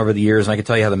have grown over the years, and I can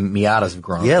tell you how the Miatas have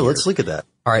grown over the years. Let's look at that.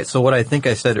 All right, so what I think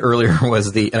I said earlier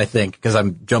was because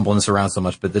I'm jumbling this around so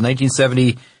much, but the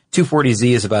 1970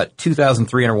 240Z is about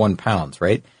 2,301 pounds,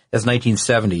 right? That's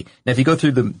 1970. Now, if you go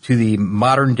through to the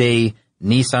modern day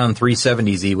Nissan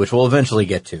 370Z, which we'll eventually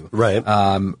get to. Right.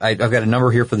 I've got a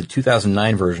number here for the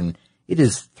 2009 version. It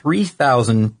is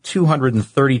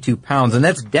 3,232 pounds, and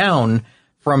that's down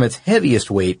from its heaviest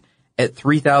weight at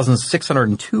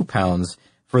 3,602 pounds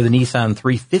for the Nissan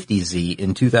 350Z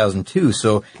in 2002.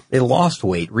 So it lost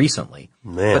weight recently.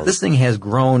 Man. But this thing has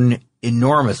grown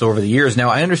enormous over the years. Now,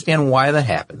 I understand why that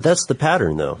happens. That's the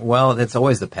pattern, though. Well, that's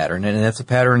always the pattern. And that's a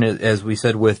pattern, as we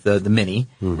said, with the Mini.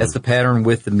 That's the pattern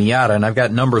with the Miata. And I've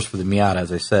got numbers for the Miata,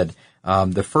 as I said.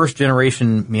 The first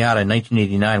generation Miata in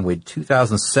 1989 weighed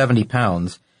 2,070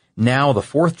 pounds. Now, the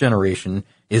fourth generation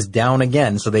is down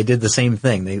again. So they did the same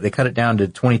thing. They cut it down to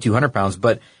 2,200 pounds,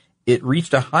 but it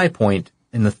reached a high point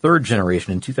in the third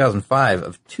generation in 2005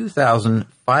 of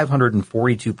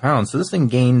 2,542 pounds. So this thing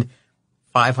gained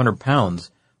 500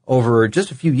 pounds over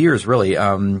just a few years, really.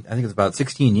 I think it's about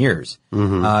 16 years.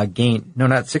 Gained, no,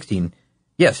 not 16.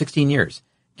 Yeah, 16 years.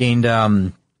 Gained,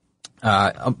 more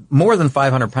than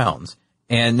 500 pounds.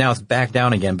 And now it's back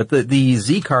down again. But the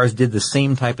Z cars did the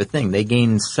same type of thing. They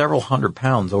gained several hundred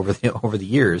pounds over the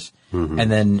years. And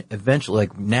then eventually,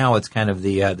 like now it's kind of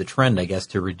the trend, I guess,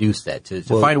 to reduce that, to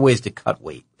find ways to cut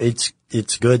weight. It's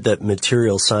good that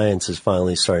material science is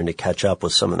finally starting to catch up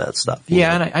with some of that stuff.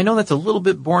 Yeah, and I know that's a little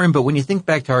bit boring, but when you think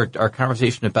back to our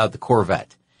conversation about the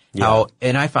Corvette,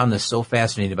 and I found this so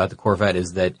fascinating about the Corvette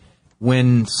is that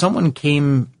when someone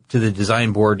came to the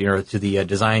design board, to the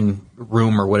design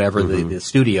room or whatever, the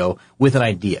studio, with an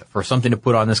idea for something to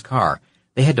put on this car,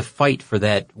 they had to fight for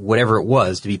that, whatever it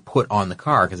was, to be put on the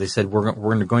car, because they said,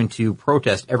 we're going to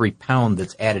protest every pound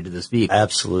that's added to this vehicle.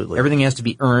 Absolutely. Everything has to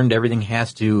be earned. Everything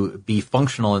has to be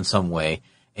functional in some way.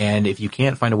 And if you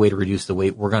can't find a way to reduce the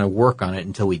weight, we're going to work on it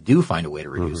until we do find a way to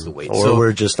reduce the weight. Or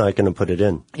we're just not going to put it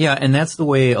in. Yeah, and that's the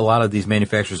way a lot of these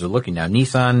manufacturers are looking now.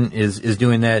 Nissan is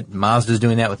doing that. Mazda's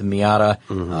doing that with the Miata.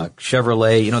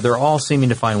 Chevrolet, they're all seeming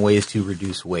to find ways to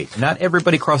reduce weight. Not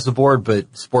everybody across the board,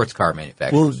 but sports car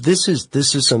manufacturers. Well, this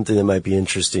is something that might be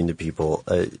interesting to people.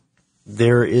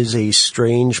 There is a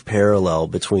strange parallel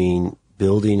between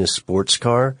building a sports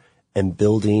car and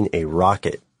building a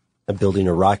rocket. Building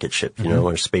a rocket ship,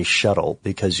 or a space shuttle,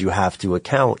 because you have to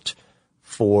account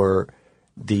for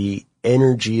the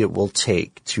energy it will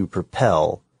take to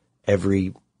propel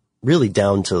really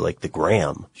down to like the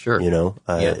gram. Sure.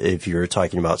 If you're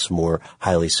talking about some more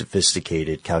highly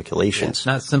sophisticated calculations. Yeah, it's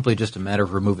not simply just a matter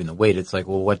of removing the weight. It's like,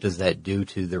 well, what does that do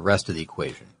to the rest of the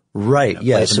equation? Right.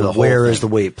 Yeah. So where is the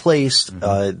weight placed?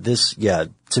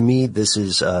 To me, this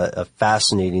is a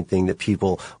fascinating thing that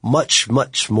people much,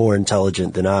 much more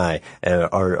intelligent than I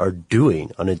are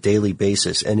doing on a daily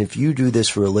basis. And if you do this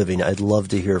for a living, I'd love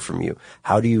to hear from you.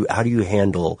 How do you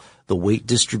handle the weight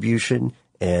distribution,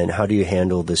 and how do you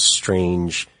handle this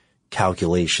strange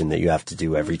calculation that you have to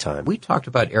do every time? We talked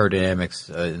about aerodynamics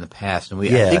in the past, and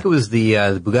I think it was the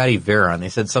Bugatti Veyron. They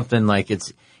said something like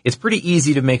it's pretty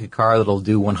easy to make a car that'll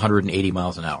do 180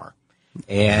 miles an hour.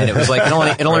 And it was like,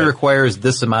 it only requires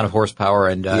this amount of horsepower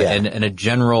and a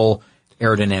general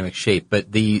aerodynamic shape. But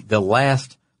the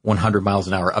last 100 miles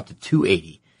an hour up to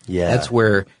 280, that's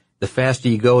where the faster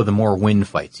you go, the more wind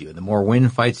fights you. And the more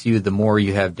wind fights you, the more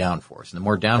you have downforce. And the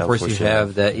more downforce you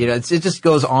have, it just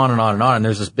goes on and on and on. And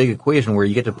there's this big equation where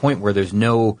you get to a point where there's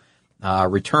no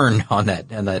return on that.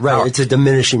 Right. Power. It's a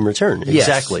diminishing return.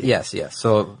 Exactly. Yes.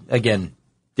 So again,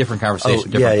 different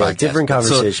conversation, podcast. Different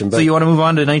conversation. So you want to move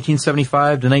on to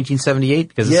 1975 to 1978?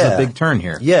 Because this is a big turn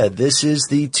here. Yeah, this is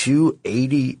the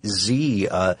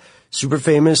 280Z. Super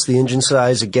famous. The engine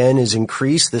size, again, is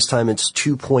increased. This time it's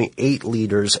 2.8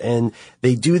 liters. And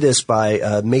they do this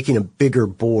by making a bigger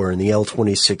bore in the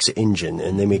L26 engine.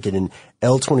 And they make it an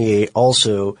L28.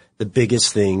 Also, the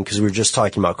biggest thing, because we were just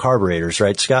talking about carburetors,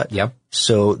 right, Scott? Yep.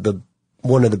 So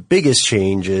one of the biggest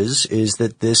changes is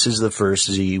that this is the first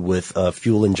Z with a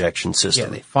fuel injection system.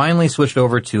 Yeah, they finally switched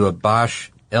over to a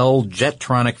Bosch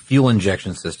L-Jetronic fuel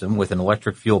injection system with an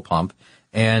electric fuel pump,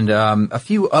 and a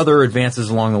few other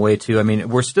advances along the way too. I mean,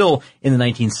 we're still in the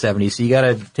 1970s, so you got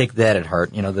to take that at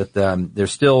heart. That they're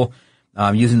still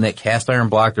using that cast iron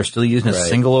block. They're still using a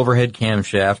single overhead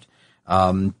camshaft,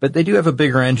 but they do have a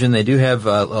bigger engine. They do have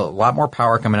a lot more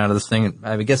power coming out of this thing.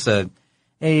 I guess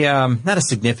not a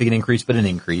significant increase, but an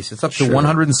increase. It's up to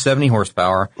 170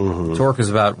 horsepower. Torque is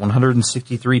about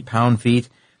 163 pound-feet.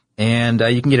 And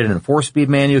you can get it in a 4-speed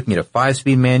manual, you can get a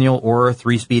 5-speed manual, or a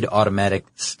 3-speed automatic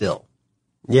still.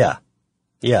 Yeah,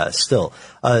 still.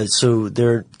 So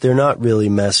they're not really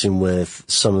messing with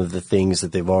some of the things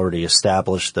that they've already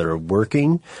established that are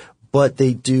working, but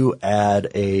they do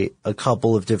add a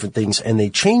couple of different things, and they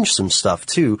change some stuff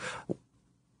too.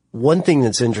 One thing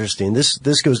that's interesting, this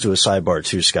goes to a sidebar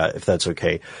too, Scott, if that's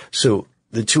okay. So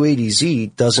the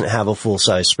 280Z doesn't have a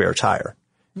full-size spare tire.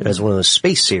 It has one of those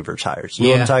Space Saver tires. You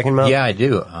know what I'm talking about? Yeah, I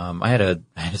do. I had a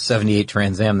 78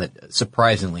 Trans Am that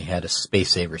surprisingly had a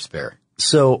Space Saver spare.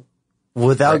 So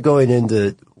without going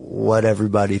into what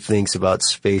everybody thinks about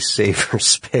Space Saver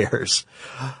spares,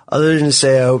 other than to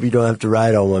say I hope you don't have to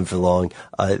ride on one for long,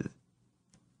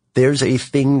 there's a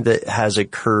thing that has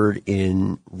occurred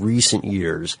in recent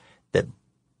years that,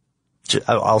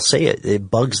 I'll say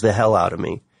it bugs the hell out of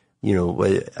me.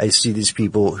 I see these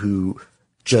people who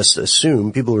just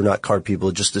assume, people who are not car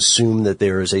people just assume that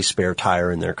there is a spare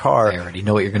tire in their car. I already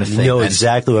know what you're going to say. You know man.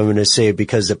 exactly what I'm going to say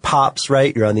because it pops,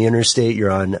 right? You're on the interstate,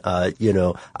 you're on,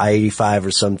 I-85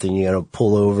 or something, you got to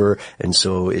pull over. And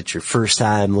so it's your first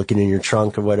time looking in your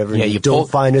trunk or whatever. Yeah, and you don't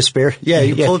find a spare. Yeah,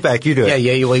 you pull it back. You do it.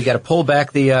 Yeah. Well, you got to pull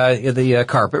back the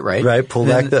carpet, right? Right. Pull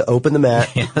back open the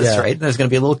mat. Yeah, that's right. There's going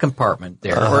to be a little compartment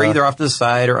there, or either off to the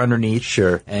side or underneath.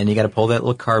 Sure. And you got to pull that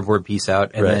little cardboard piece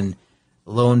out, and then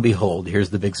lo and behold, here's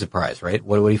the big surprise, right?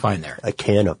 What do you find there? A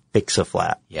can of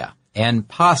Fix-A-Flat. Yeah. And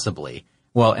possibly,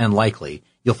 and likely,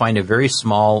 you'll find a very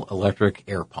small electric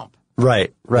air pump.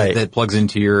 Right. That plugs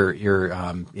into your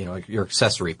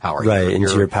accessory power.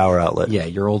 Into your power outlet. Yeah,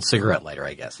 your old cigarette lighter,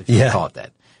 I guess, if you call it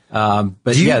that.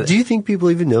 But do you think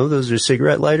people even know those are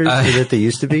cigarette lighters that they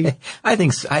used to be? I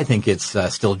think it's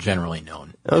still generally known.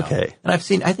 Okay. And I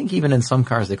think even in some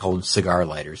cars they call them cigar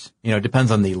lighters. It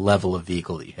depends on the level of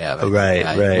vehicle that you have.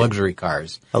 Right. Luxury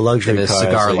cars. A luxury car.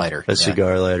 Cigar lighter. A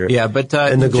cigar lighter. Yeah, but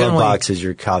and the glove box is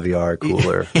your caviar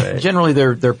cooler. Right. Generally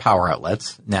they're power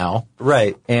outlets now.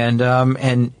 Right. And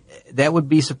that would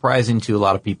be surprising to a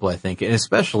lot of people, I think, and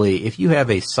especially if you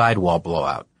have a sidewall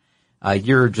blowout.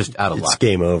 You're just out of luck. It's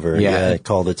game over. Yeah.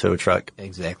 Call the tow truck.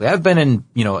 Exactly. I've been in,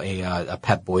 a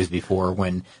Pep Boys before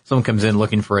when someone comes in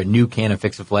looking for a new can of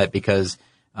Fix-A-Flat because,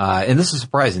 and this is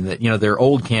surprising that, their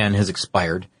old can has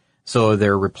expired. So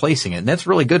they're replacing it. And that's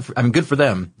really good good for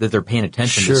them that they're paying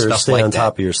attention to stuff like that. Stay on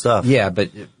top of your stuff. Yeah.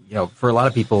 But, for a lot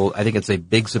of people, I think it's a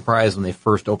big surprise when they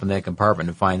first open that compartment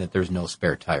and find that there's no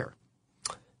spare tire.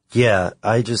 Yeah.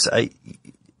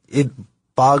 It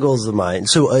boggles the mind.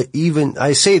 So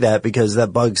I say that because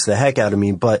that bugs the heck out of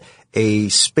me, but a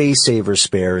space saver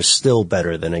spare is still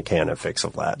better than a can of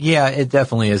Fix-A-Flat. Yeah, it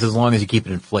definitely is, as long as you keep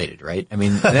it inflated, right? I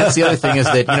mean, that's the other thing is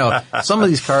that, some of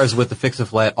these cars with the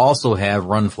Fix-A-Flat also have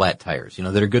run flat tires,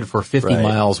 that are good for 50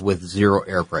 miles with zero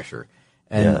air pressure.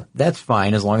 And that's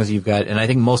fine as long as you've got, and I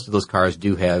think most of those cars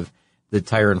do have the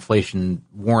tire inflation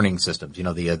warning systems, the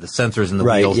sensors in the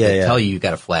wheels that tell you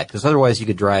got a flat, because otherwise you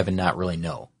could drive and not really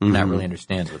know, not really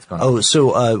understand what's going on. Oh,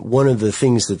 so one of the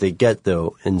things that they get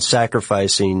though, in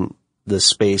sacrificing the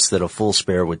space that a full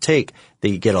spare would take,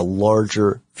 they get a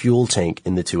larger fuel tank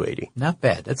in the 280. Not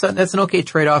bad. That's an okay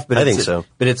trade-off, but I think so.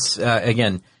 But it's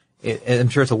again, I'm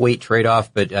sure it's a weight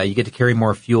trade-off, but you get to carry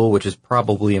more fuel, which is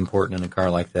probably important in a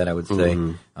car like that, I would say.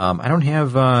 I don't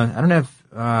have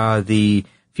the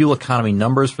fuel economy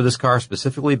numbers for this car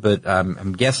specifically, but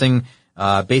I'm guessing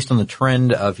based on the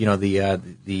trend of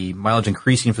the mileage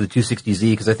increasing for the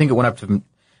 260Z, because I think it went up to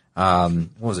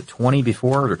 20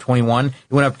 before or 21? It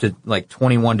went up to like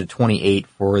 21 to 28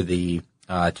 for the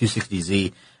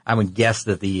 260Z. I would guess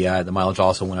that the mileage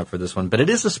also went up for this one, but it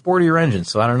is a sportier engine,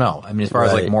 so I don't know. I mean, as far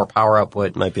as like more power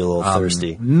output, might be a little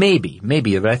thirsty. Maybe,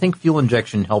 but I think fuel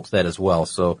injection helps that as well.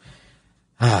 So.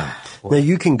 Now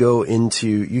you can go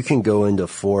into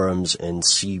forums and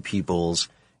see people's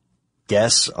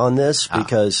guess on this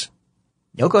because.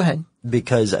 No, go ahead.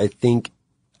 Because I think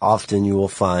often you will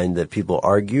find that people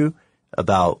argue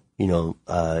about,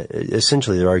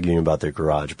 essentially they're arguing about their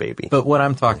garage baby. But what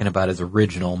I'm talking about is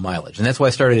original mileage. And that's why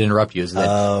I started to interrupt you, is that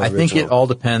I think it all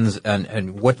depends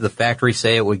on what the factory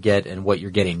say it would get and what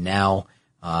you're getting now,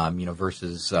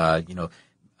 versus,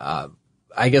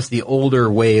 I guess the older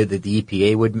way that the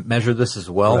EPA would measure this as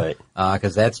well, right?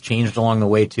 Because that's changed along the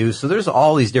way too. So there's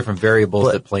all these different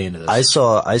variables that play into this. I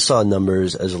saw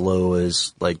numbers as low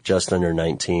as like just under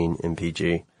 19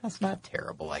 mpg. That's not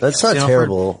terrible. That's not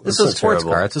terrible. This is a sports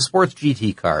car. It's a sports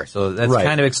GT car, so that's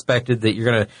kind of expected that you're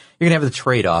gonna have the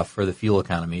trade off for the fuel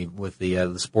economy with the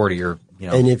sportier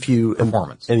and if you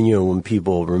performance. And when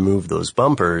people remove those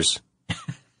bumpers.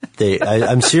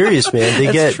 I'm serious, man.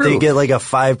 They get like a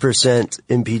 5%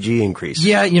 MPG increase.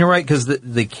 Yeah, right, because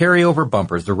the carryover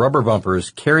bumpers, the rubber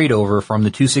bumpers carried over from the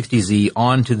 260Z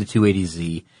onto the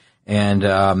 280Z. And,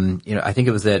 I think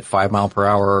it was that 5 mile per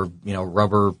hour,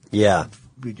 rubber. Yeah.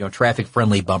 Traffic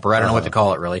friendly bumper. I don't know what to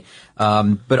call it really.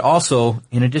 But also,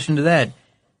 in addition to that,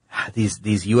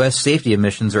 these U.S. safety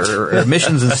emissions or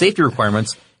emissions and safety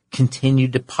requirements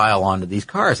continued to pile onto these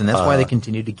cars. And that's why they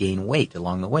continued to gain weight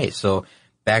along the way. So,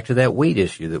 back to that weight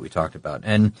issue that we talked about.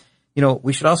 And,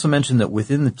 we should also mention that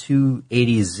within the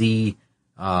 280Z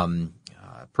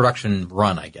production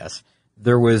run, I guess,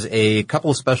 there was a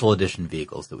couple of special edition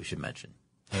vehicles that we should mention.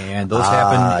 And those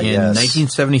happened in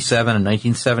 1977 and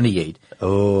 1978.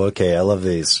 Oh, okay. I love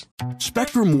these.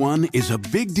 Spectrum One is a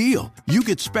big deal. You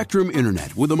get Spectrum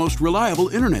Internet with the most reliable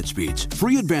internet speeds,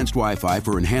 free advanced Wi-Fi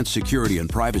for enhanced security and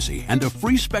privacy, and a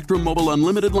free Spectrum Mobile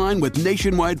Unlimited line with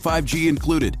nationwide 5G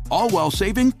included, all while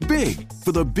saving big.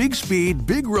 For the big speed,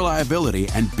 big reliability,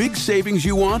 and big savings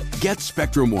you want, get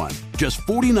Spectrum One. Just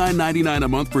 $49.99 a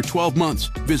month for 12 months.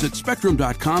 Visit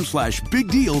spectrum.com/big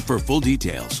deal for full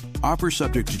details. Offer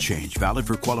subject to change. Valid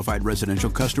for qualified residential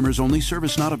customers only.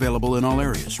 Service not available in all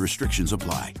areas. Restrictions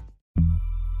apply.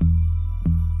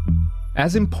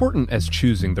 As important as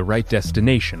choosing the right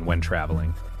destination when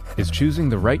traveling is choosing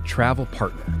the right travel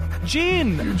partner.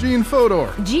 Gene! Eugene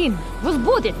Fodor. Gene, was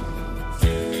booted.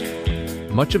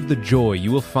 Much of the joy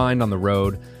you will find on the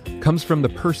road comes from the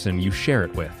person you share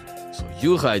it with. So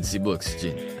you write the books,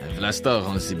 Gene, and Vlastar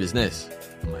runs the business.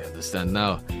 I understand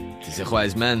now. The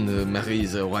wise man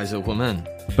marries a wiser woman.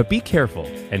 But be careful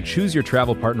and choose your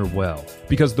travel partner well,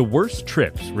 because the worst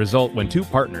trips result when two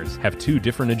partners have two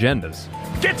different agendas.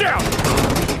 Get down!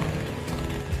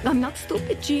 I'm not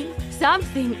stupid, Gene.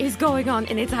 Something is going on,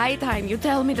 and it's high time you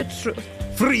tell me the truth.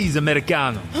 Freeze,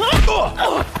 Americano.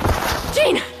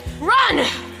 Gene, run!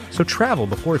 So travel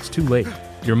before it's too late.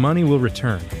 Your money will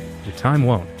return, your time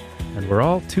won't, and we're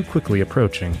all too quickly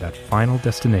approaching that final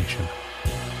destination.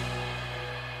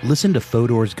 Listen to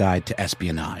Fodor's Guide to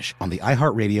Espionage on the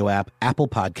iHeartRadio app, Apple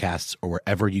Podcasts, or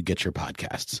wherever you get your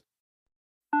podcasts.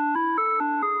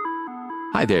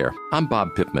 Hi there, I'm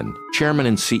Bob Pittman, Chairman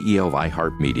and CEO of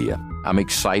iHeartMedia. I'm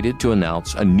excited to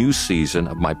announce a new season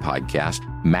of my podcast,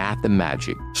 Math and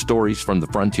Magic, Stories from the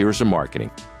Frontiers of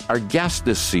Marketing. Our guests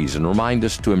this season remind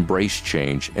us to embrace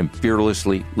change and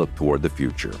fearlessly look toward the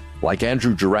future. Like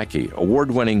Andrew Jarecki,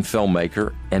 award-winning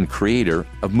filmmaker and creator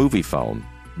of MoviePhone.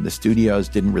 The studios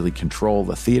didn't really control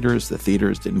the theaters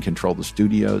didn't control the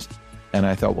studios. And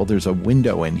I thought, well, there's a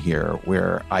window in here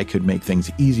where I could make things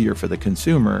easier for the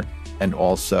consumer and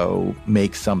also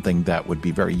make something that would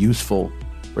be very useful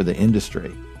for the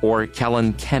industry. Or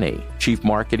Kellen Kenny, Chief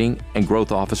Marketing and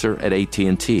Growth Officer at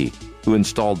AT&T, who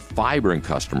installed fiber in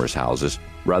customers' houses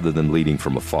rather than leading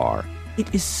from afar.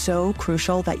 It is so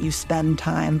crucial that you spend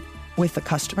time with the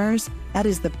customers. That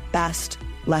is the best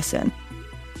lesson.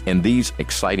 In these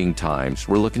exciting times,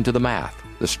 we're looking to the math,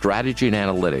 the strategy and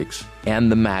analytics,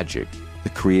 and the magic, the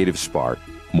creative spark,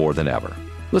 more than ever.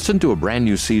 Listen to a brand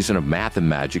new season of Math and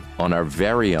Magic on our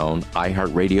very own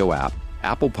iHeartRadio app,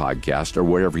 Apple Podcast, or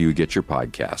wherever you get your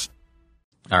podcast.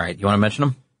 All right, you want to mention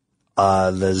them?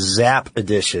 The Zap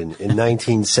edition in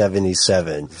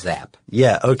 1977. Zap.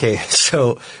 Yeah, okay.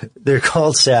 So they're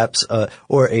called Zaps,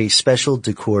 or a special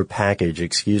decor package,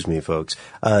 excuse me, folks.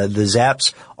 The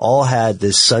Zaps all had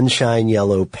this sunshine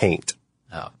yellow paint.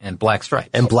 Oh, and black stripes.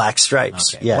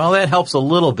 Okay. Yeah. Well, that helps a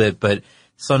little bit, but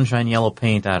sunshine yellow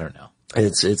paint, I don't know.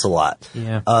 It's a lot.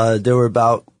 Yeah. There were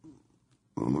about,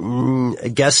 a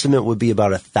guesstimate would be about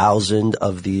 1,000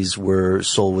 of these were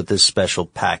sold with this special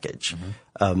package. Mm-hmm.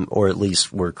 Or at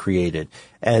least were created.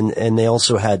 And they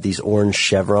also had these orange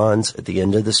chevrons at the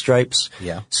end of the stripes.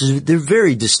 Yeah. So they're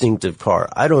very distinctive car.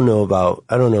 I don't know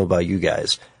about you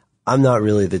guys. I'm not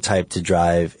really the type to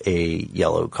drive a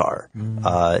yellow car.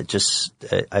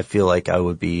 I feel like I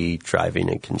would be driving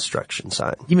a construction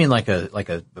sign. You mean like a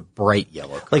bright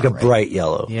yellow car, like a right? bright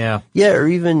yellow. Yeah. Yeah, or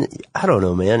even, I don't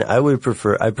know, man. I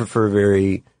prefer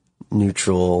very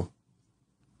neutral.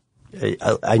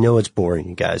 I know it's boring,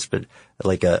 you guys, but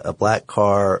like a black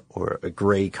car or a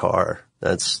gray car.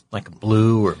 That's like a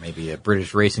blue or maybe a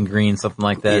British racing green, something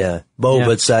like that. Yeah.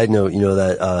 But side note,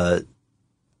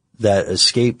 that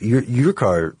Escape, your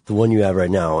car, the one you have right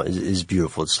now is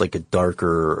beautiful. It's like a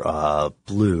darker,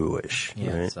 bluish.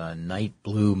 Yeah. Right? It's a night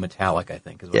blue metallic, I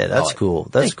think. Is what That's cool.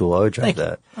 That's cool. I would drive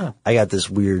that. Oh. I got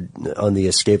this weird, on the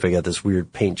Escape, I got this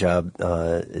weird paint job.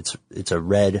 It's a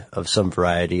red of some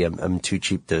variety. I'm too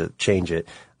cheap to change it.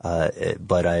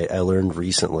 But I learned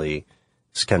recently,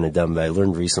 it's kind of dumb, but I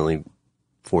learned recently,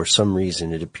 for some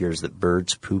reason, it appears that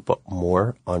birds poop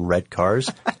more on red cars.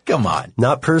 Come on.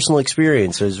 Not personal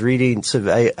experience. I was reading,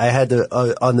 so I had to,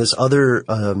 on this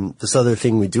other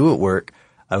thing we do at work,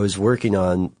 I was working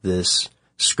on this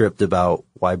script about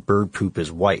why bird poop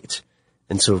is white.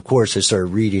 And so, of course, I started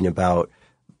reading about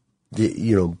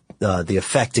the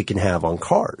effect it can have on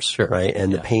cars. Sure. Right?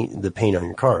 And the paint on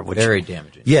your car, which. Very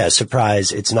damaging. Yeah,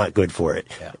 surprise, it's not good for it.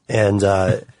 Yeah. And,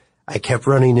 I kept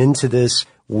running into this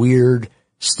weird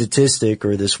statistic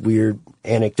or this weird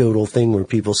anecdotal thing where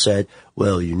people said,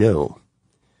 well,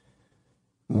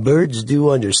 birds do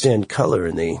understand color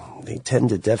and they tend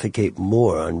to defecate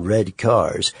more on red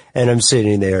cars. And I'm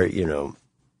sitting there,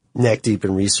 neck deep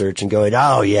in research and going,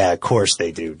 oh yeah, of course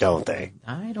they do, don't they?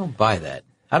 I don't buy that.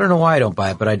 I don't know why I don't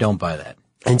buy it, but I don't buy that.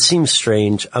 It seems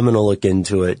strange. I'm going to look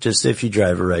into it. Just if you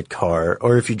drive a red car,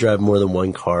 or if you drive more than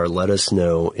one car, let us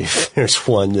know if there's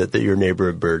one that your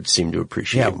neighborhood birds seem to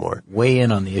appreciate more. Weigh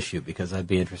in on the issue, because I'd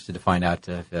be interested to find out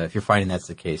if you're finding that's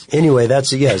the case. Anyway,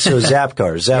 so Zap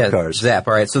cars, cars. Zap.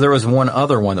 All right. So there was one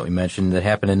other one that we mentioned that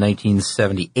happened in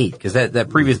 1978, because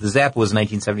the Zap was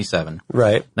 1977.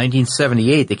 Right.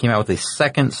 1978, they came out with a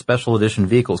second special edition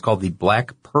vehicle. It's called the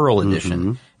Black Pearl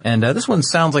Edition. And this one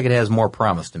sounds like it has more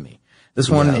promise to me. This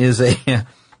one is a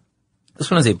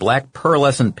black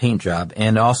pearlescent paint job,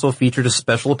 and also featured a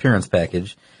special appearance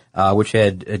package, which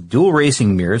had dual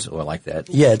racing mirrors. Oh, I like that.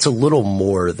 Yeah, it's a little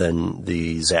more than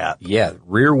the Zap. Yeah,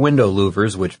 rear window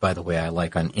louvers, which, by the way, I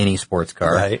like on any sports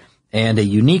car. Right. And a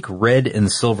unique red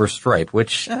and silver stripe,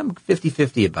 which I'm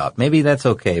 50-50 about. Maybe that's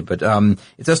okay, but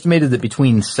it's estimated that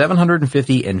between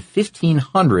 750 and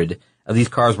 1,500 of these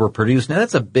cars were produced. Now,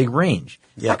 that's a big range.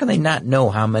 Yep. How can they not know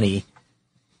how many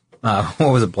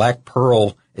Black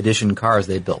Pearl edition cars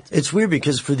they built? It's weird,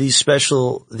 because for these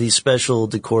special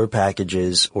decor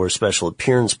packages or special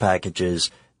appearance packages,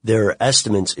 there are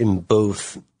estimates in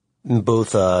both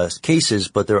cases,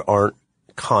 but there aren't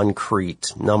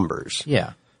concrete numbers.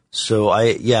 Yeah. So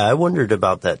I wondered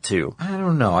about that too. I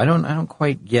don't know. I don't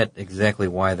quite get exactly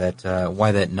why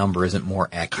that number isn't more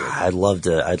accurate. I'd love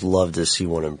to see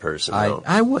one in person.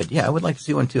 I would. Yeah, I would like to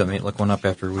see one too. I may look one up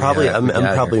after we probably. I'm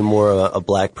probably more a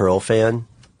Black Pearl fan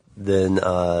than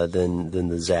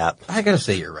the Zap. I gotta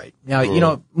say you're right.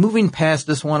 Now, moving past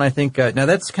this one, I think, now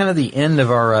that's kind of the end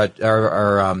of our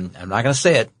I'm not gonna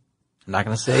say it. I'm not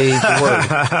going to say the word,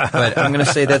 but I'm going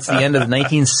to say that's the end of the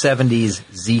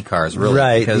 1970s Z cars, really.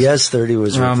 Right. Because, the S30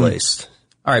 was replaced.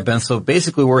 All right, Ben. So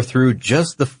basically we're through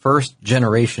just the first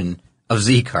generation of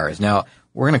Z cars. Now,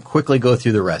 we're going to quickly go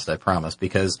through the rest, I promise,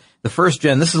 because the first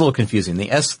gen, this is a little confusing. The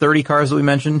S30 cars that we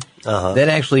mentioned, that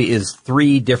actually is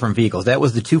 3 different vehicles. That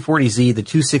was the 240Z, the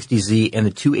 260Z, and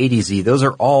the 280Z. Those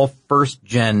are all first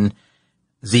gen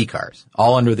Z cars,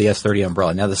 all under the S30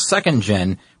 umbrella. Now, the second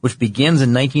gen, which begins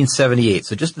in 1978,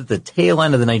 so just at the tail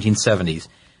end of the 1970s,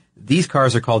 these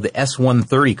cars are called the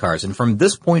S130 cars. And from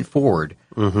this point forward,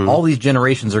 all these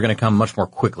generations are going to come much more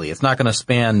quickly. It's not going to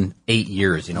span 8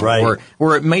 years, right.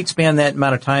 or it might span that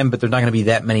amount of time, but there's not going to be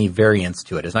that many variants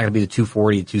to it. It's not going to be the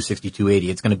 240, 260, 280.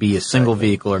 It's going to be a single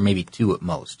vehicle, or maybe 2 at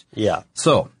most. Yeah.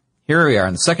 So, here we are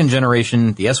in the second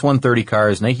generation, the S130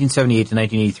 cars, 1978 to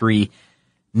 1983.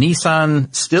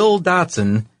 Nissan, still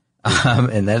Datsun,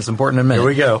 and that's important in a minute. Here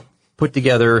we go. Put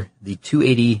together the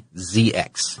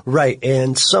 280ZX. Right,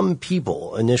 and some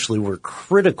people initially were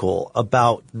critical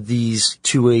about these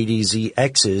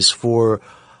 280ZXs for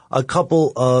a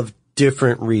couple of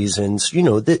different reasons.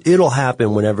 It'll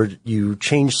happen whenever you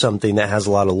change something that has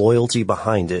a lot of loyalty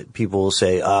behind it. People will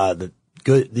say,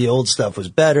 the old stuff was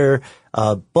better,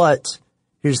 but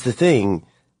here's the thing.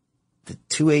 The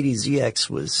 280ZX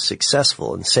was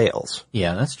successful in sales.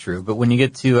 Yeah, that's true. But when you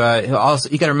get to, also,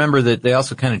 you gotta remember that they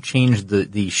also kind of changed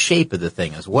the shape of the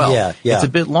thing as well. Yeah. It's a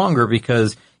bit longer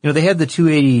because, they had the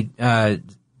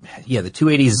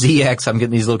 280ZX, I'm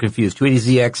getting these a little confused,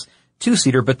 280ZX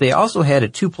 2-seater, but they also had a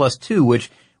 2+2,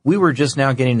 which we were just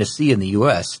now getting to see in the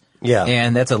U.S. Yeah.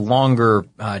 And that's a longer,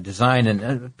 design,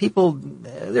 and people,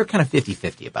 they're kind of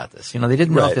 50-50 about this. They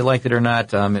didn't know if they liked it or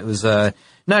not. It was,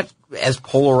 not as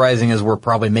polarizing as we're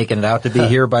probably making it out to be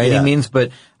here by any means,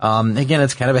 but, again,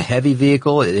 it's kind of a heavy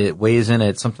vehicle. It weighs in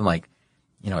at something like,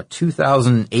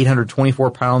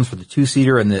 2,824 pounds for the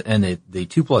 2-seater, and the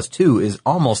 2+2 is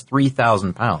almost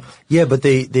 3,000 pounds. Yeah, but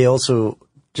they also,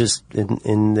 just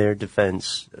in their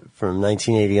defense, from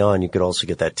 1980 on, you could also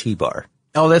get that T-bar.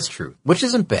 Oh, that's true, which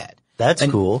isn't bad. That's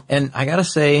cool. And I gotta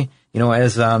say,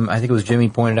 as, I think it was Jimmy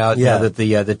pointed out, that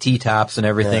the T-tops and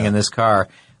everything in this car,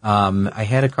 I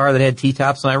had a car that had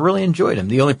T-tops and I really enjoyed them.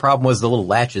 The only problem was the little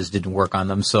latches didn't work on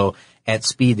them, so at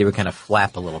speed they would kind of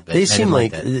flap a little bit. It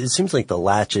seems like the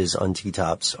latches on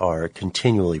T-tops are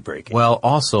continually breaking. Well,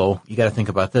 also, you gotta think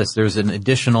about this. There's an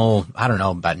additional,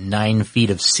 about 9 feet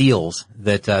of seals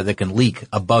that can leak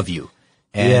above you.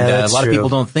 And a lot of people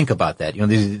don't think about that.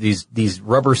 These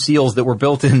rubber seals that were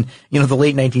built in, the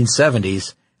late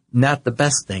 1970s, not the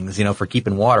best things, for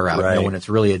keeping water out, when it's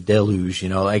really a deluge,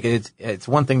 it's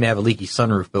one thing to have a leaky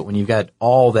sunroof, but when you've got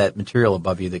all that material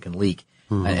above you that can leak,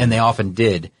 and they often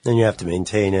did. Then you have to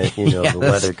maintain it, the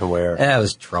weather can wear. That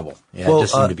was trouble. Yeah, it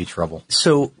just seemed to be trouble.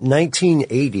 So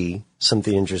 1980,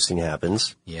 something interesting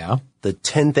happens. Yeah. The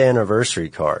 10th anniversary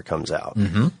car comes out.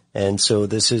 Mm-hmm. And so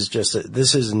this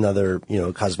is another,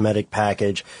 cosmetic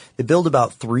package. They build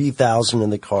about 3,000 of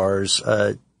the cars.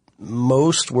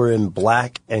 most were in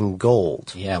black and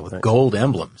gold. Yeah, with gold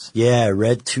emblems. Yeah,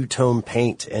 red two-tone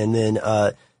paint, and then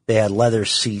they had leather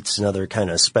seats and other kind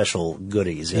of special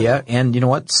goodies. Yeah, and you know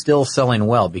what? Still selling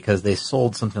well because they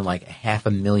sold something like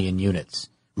 500,000 units,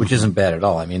 which isn't bad at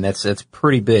all. I mean, that's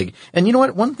pretty big. And you know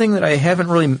what? One thing that I haven't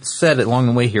really said along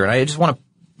the way here, and I just want to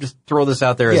just throw this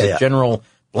out there as a general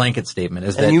blanket statement,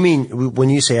 is that... And you mean, when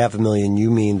you say 500,000,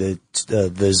 you mean the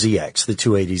ZX, the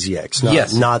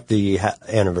 280ZX, not the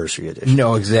anniversary edition.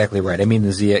 No, exactly right. I mean the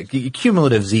ZX,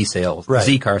 cumulative Z sales,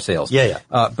 Z car sales. Yeah.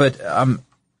 But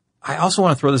I also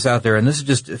want to throw this out there, and this is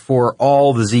just for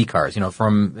all the Z cars, you know,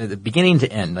 from the beginning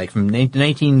to end, like from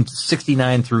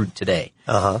 1969 through today.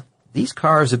 These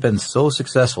cars have been so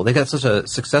successful. They've got such a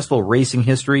successful racing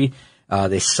history.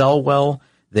 They sell well.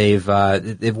 They've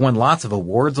won lots of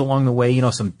awards along the way. You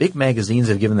know, some big magazines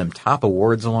have given them top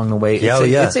awards along the way.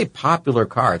 It's a popular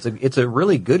car. It's a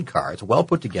really good car. It's well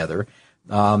put together.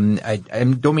 I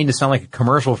don't mean to sound like a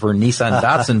commercial for Nissan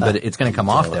Datsun, but it's going to come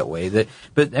off that way.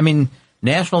 But I mean,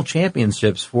 national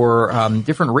championships for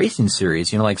different racing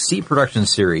series, you know, like Seat Production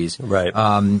Series, right?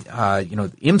 You know,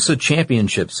 IMSA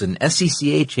championships and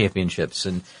SCCA championships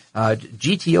and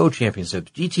GTO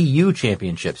championships, GTU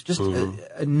championships, just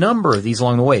a number of these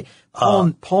along the way.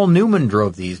 Paul Newman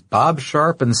drove these. Bob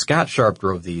Sharp and Scott Sharp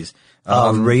drove these.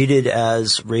 Rated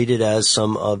as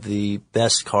some of the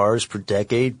best cars per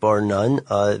decade, bar none.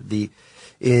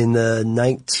 In the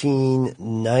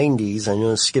 1990s, I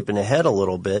know skipping ahead a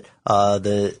little bit,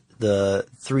 the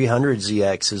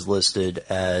 300ZX is listed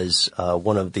as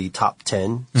one of the top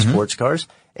 10 sports cars.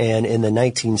 And in the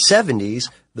 1970s,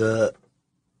 the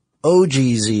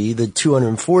OGZ, the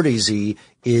 240Z,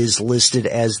 is listed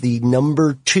as the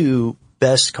number 2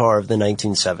 best car of the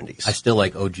 1970s. I still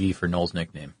like OG for Noel's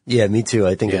nickname. Yeah, me too.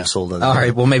 I think I'm sold on that. All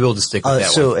right, well, maybe we'll just stick with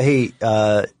that so, one. Hey,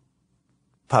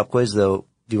 pop quiz, though.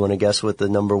 Do you want to guess what the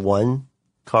number 1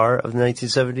 car of the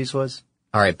 1970s was?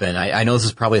 All right, Ben. I know this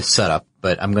is probably a setup,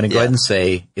 but I'm going to go ahead and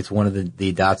say it's one of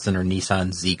the Datsun or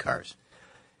Nissan Z cars.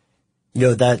 You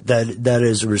know, that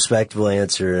is a respectable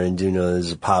answer, and do know this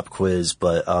is a pop quiz,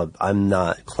 but I'm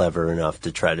not clever enough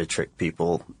to try to trick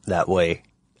people that way.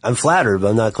 I'm flattered,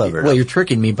 but I'm not clever enough. Well, you're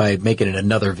tricking me by making it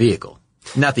another vehicle.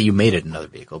 Not that you made it another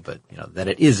vehicle, but you know that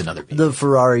it is another vehicle. The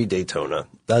Ferrari Daytona.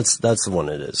 That's the one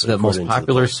it is. The most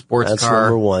popular sports that's car.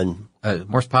 That's number 1.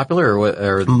 Most popular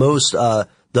or most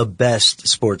the best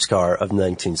sports car of the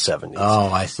 1970s.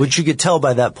 Oh, I see. Which you could tell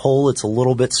by that poll. It's a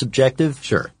little bit subjective.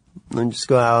 Sure. Let me just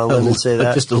go out and say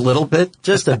that. Just a little bit?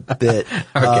 Just a bit.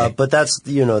 Okay. But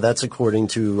that's according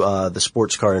to the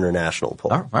Sports Car International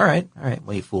poll. All right.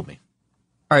 Well, you fooled me.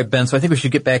 All right, Ben, so I think we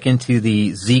should get back into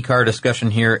the Z car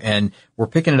discussion here, and we're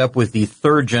picking it up with the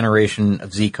third generation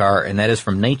of Z car, and that is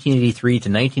from 1983 to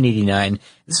 1989.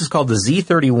 This is called the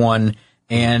Z31,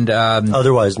 and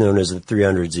otherwise known as the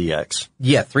 300ZX.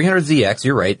 Yeah, 300ZX,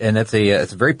 you're right, and it's a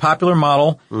very popular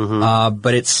model,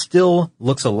 but it still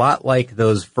looks a lot like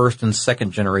those first and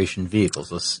second generation vehicles,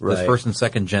 those first and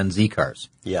second gen Z cars.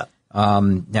 Yeah.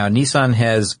 Now Nissan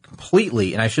has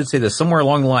completely, and I should say this somewhere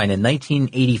along the line in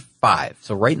 1985,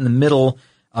 so right in the middle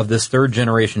of this third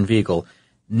generation vehicle,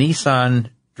 Nissan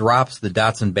drops the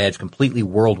Datsun badge completely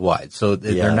worldwide. So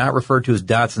they're not referred to as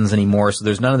Datsuns anymore, so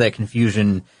there's none of that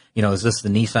confusion. You know, is this the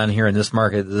Nissan here in this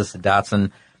market? Is this the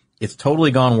Datsun? It's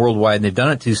totally gone worldwide, and they've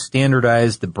done it to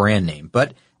standardize the brand name.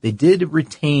 But they did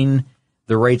retain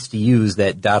the rights to use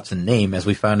that Datsun name, as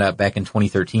we found out back in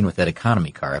 2013 with that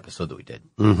economy car episode that we did.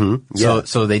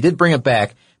 So they did bring it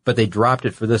back, but they dropped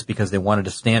it for this because they wanted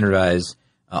to standardize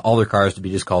all their cars to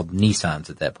be just called Nissans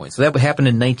at that point. So that happened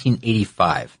in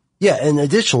 1985. Yeah, and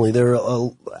additionally, there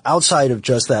are, outside of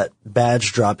just that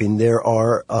badge dropping, there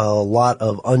are a lot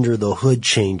of under-the-hood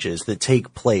changes that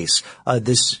take place.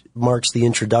 This marks the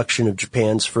introduction of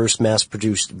Japan's first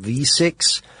mass-produced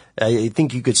V6. I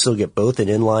think you could still get both an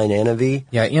inline and a V.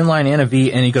 Yeah, inline and a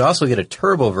V, and you could also get a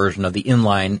turbo version of the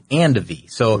inline and a V.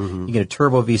 So you get a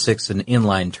turbo V6 and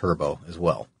inline turbo as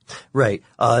well. Right.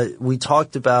 Have we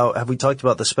talked about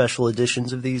the special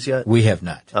editions of these yet? We have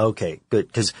not. Okay,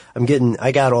 good. Cause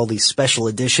I got all these special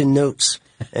edition notes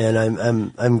and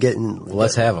I'm getting,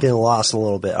 let's have them. Getting lost a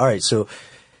little bit. All right. So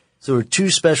there were 2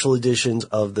 special editions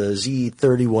of the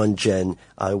Z31 Gen.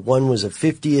 One was a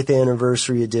 50th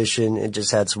anniversary edition. It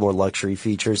just had some more luxury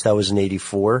features. That was in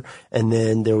 84. And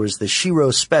then there was the Shiro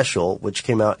Special, which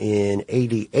came out in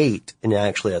 88 and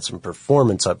actually had some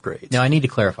performance upgrades. Now I need to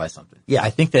clarify something. Yeah. I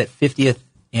think that 50th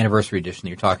anniversary edition that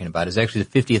you're talking about is actually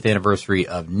the 50th anniversary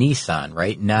of Nissan,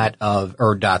 right? Datsun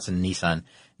Nissan,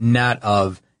 not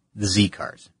of the Z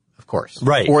cars. of course.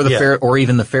 Right. Or the yeah. or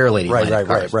even the Fairlady Right, line of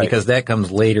right, cars, right. because that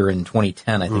comes later in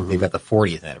 2010. I think they've got the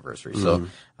 40th anniversary. So,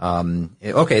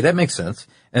 okay, that makes sense.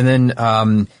 And then,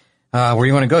 where do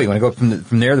you want to go? You want to go up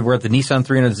from there? We're at the Nissan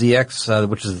 300ZX,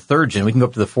 which is the third gen. We can go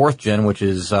up to the fourth gen, which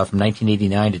is from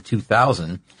 1989 to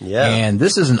 2000. Yeah. And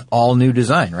this is an all new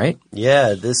design, right?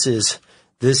 Yeah, this is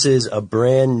a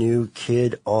brand new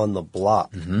kid on the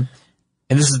block. Mm-hmm.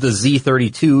 And this is the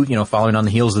Z32, following on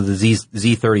the heels of the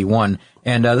Z31.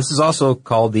 And this is also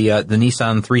called the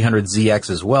Nissan 300ZX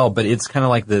as well, but it's kind of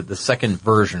like the second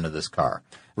version of this car.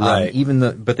 Right.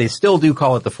 But they still do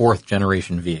call it the fourth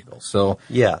generation vehicle. So,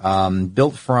 yeah.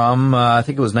 Built from, I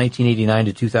think it was 1989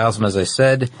 to 2000, as I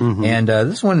said. Mm-hmm. And,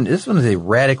 this one is a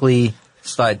radically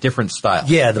different style.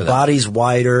 Yeah, the body's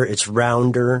wider, it's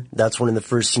rounder. That's one of the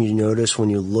first things you notice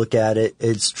when you look at it.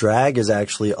 Its drag is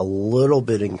actually a little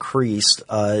bit increased.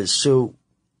 So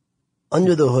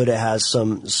under the hood it has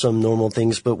some normal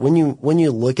things, but when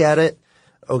you look at it,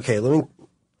 okay, let me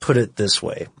put it this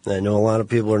way. I know a lot of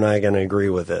people are not going to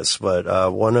agree with this,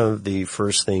 but one of the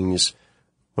first things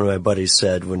one of my buddies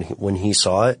said when he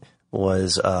saw it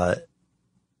was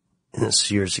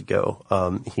this years ago.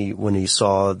 When he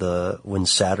saw when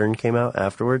Saturn came out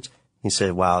afterwards, he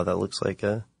said, "Wow, that looks like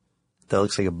a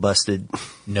busted."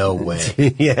 No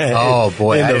way. Yeah. Oh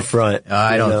boy. In the front.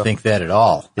 I don't think that at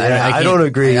all. Yeah, I don't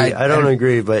agree. I don't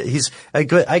agree, but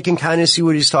I can kind of see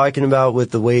what he's talking about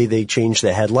with the way they changed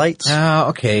the headlights.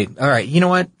 Okay. All right. You know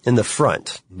what? In the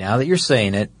front. Now that you're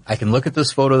saying it, I can look at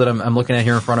this photo that I'm looking at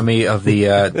here in front of me of the,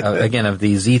 again, of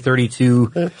the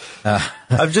Z32,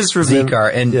 I've just Z car.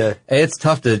 And it's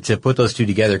tough to put those two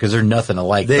together because they're nothing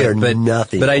alike. They are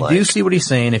nothing But alike. I do see what he's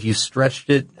saying. If you stretched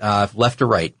it, left to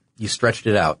right, you stretched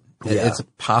it out. Yeah. It's a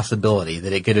possibility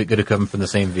that it could have come from the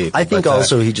same vehicle. I think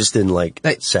also he just didn't like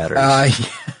Saturn.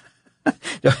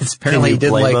 Apparently he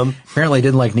didn't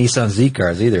like Nissan Z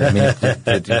cars either. I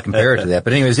mean, to compare it to that.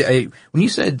 But anyways, when you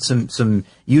said some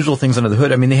usual things under the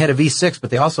hood, I mean, they had a V6,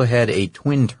 but they also had a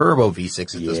twin turbo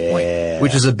V6 at this point,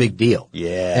 which is a big deal.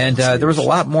 Yeah. And, there was a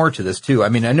lot more to this too. I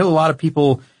mean, I know a lot of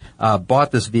people,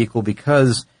 bought this vehicle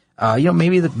because,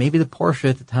 maybe the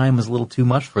Porsche at the time was a little too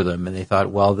much for them, and they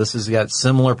thought, well, this has got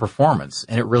similar performance,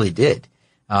 and it really did.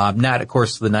 Not, of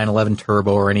course, the 911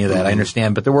 Turbo or any of that. I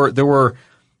understand, but there were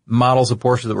models of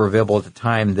Porsche that were available at the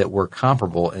time that were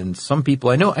comparable, and some people,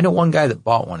 I know one guy that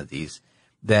bought one of these,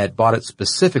 that bought it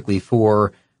specifically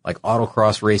for like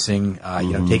autocross racing,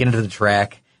 taking it to the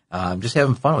track, just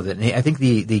having fun with it. And I think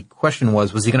the question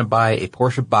was he going to buy a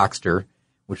Porsche Boxster,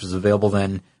 which was available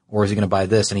then, or is he going to buy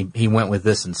this? And he went with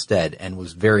this instead and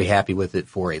was very happy with it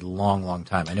for a long, long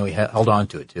time. I know he held on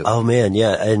to it too. Oh man,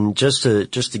 yeah. And just to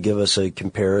give us a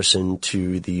comparison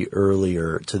to the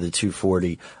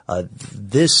 240,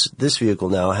 this vehicle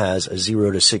now has a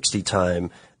 0 to 60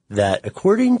 time that,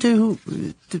 according to,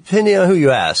 depending on who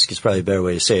you ask, is probably a better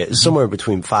way to say it, is somewhere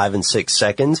between 5 and 6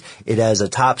 seconds. It has a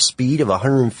top speed of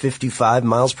 155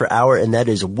 miles per hour, and that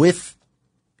is with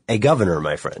a governor,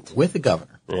 my friend. With a governor.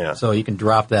 Yeah. So you can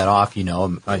drop that off, you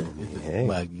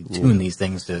tune these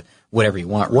things to whatever you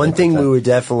want. One thing we would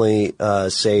definitely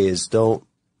say is don't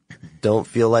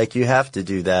feel like you have to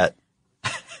do that.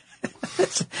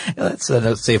 That's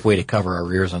a safe way to cover our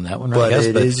rears on that one, right? But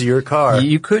it is your car.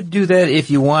 You could do that if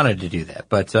you wanted to do that.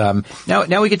 But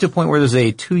now we get to a point where there's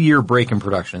a 2-year break in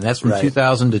production. That's from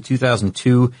 2000 to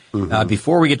 2002,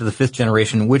 before we get to the 5th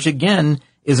generation, which again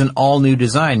is an all-new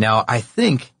design. Now, I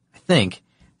think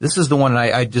this is the one, and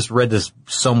I just read this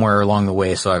somewhere along the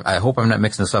way, so I hope I'm not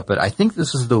mixing this up, but I think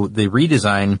this is the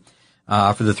redesign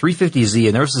for the 350Z,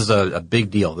 and this is a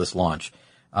big deal, this launch,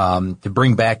 to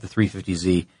bring back the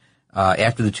 350Z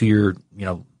after the 2-year,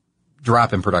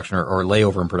 drop in production or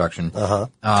layover in production,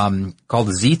 called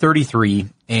the Z33,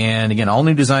 and again, all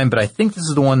new design, but I think this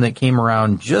is the one that came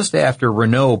around just after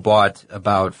Renault bought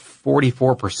about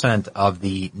 44% of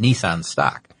the Nissan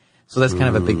stock. So that's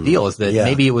kind of a big deal, is that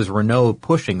maybe it was Renault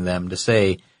pushing them to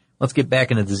say, let's get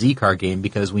back into the Z car game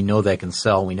because we know that can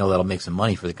sell. We know that'll make some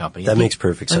money for the company. That makes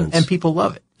perfect sense. And people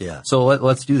love it. Yeah. So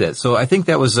let's do that. So I think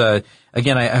that was,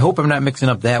 again, I hope I'm not mixing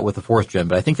up that with the 4th gen,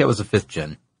 but I think that was the 5th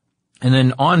gen. And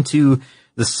then on to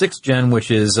the 6th gen,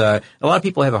 which is, a lot of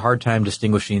people have a hard time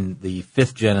distinguishing the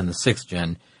 5th gen and the 6th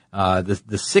gen. The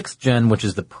 6th gen, which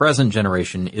is the present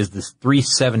generation, is this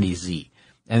 370Z.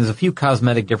 And there's a few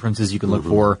cosmetic differences you can look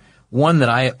for. One that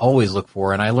I always look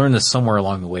for, and I learned this somewhere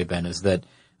along the way, Ben, is that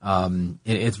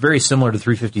it's very similar to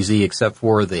 350Z except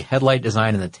for the headlight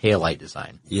design and the taillight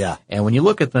design. Yeah. And when you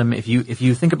look at them, if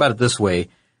you think about it this way,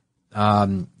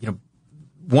 one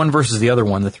versus the other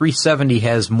one, the 370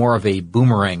 has more of a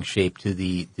boomerang shape to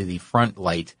the front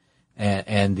light,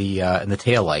 and the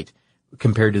tail light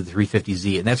compared to the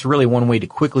 350Z. And that's really one way to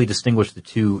quickly distinguish the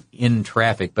two in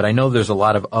traffic. But I know there's a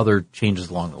lot of other changes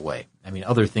along the way. I mean,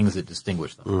 other things that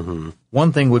distinguish them. Mm-hmm.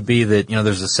 One thing would be that,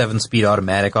 there's a 7-speed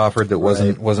automatic offered that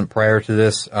wasn't prior to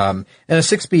this, and a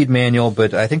 6-speed manual,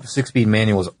 but I think the 6-speed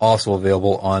manual is also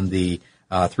available on the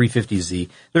 350Z.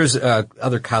 There's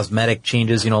other cosmetic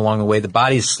changes, along the way. The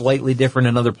body is slightly different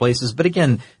in other places, but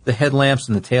again, the headlamps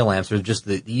and the tail lamps are just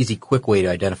the easy, quick way to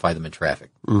identify them in traffic.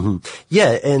 Mm-hmm.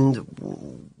 Yeah, and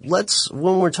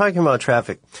when we're talking about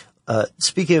traffic,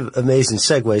 speaking of amazing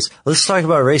segues, let's talk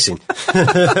about racing.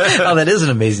 Oh, that is an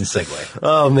amazing segue.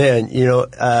 Oh man,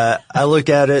 I look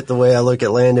at it the way I look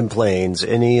at land and planes.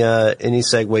 Any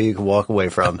segue you can walk away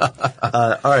from. All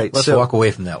right. Let's walk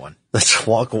away from that one. Let's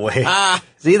walk away.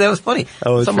 See, that was funny.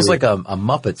 It's almost like a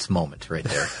Muppets moment right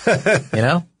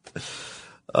there.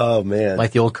 Oh man.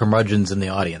 Like the old curmudgeons in the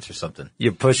audience or something.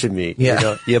 You're pushing me.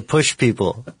 Yeah. You push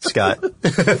people, Scott.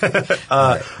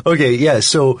 Okay. Yeah.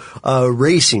 So,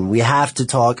 racing, we have to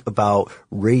talk about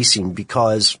racing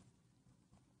because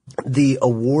the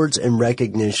awards and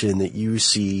recognition that you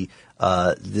see,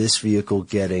 this vehicle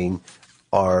getting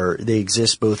they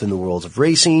exist both in the world of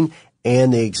racing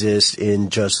and they exist in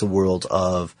just the world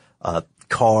of,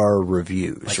 car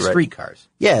reviews, like right? Street cars.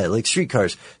 Yeah, like street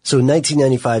cars. So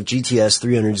 1995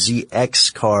 GTS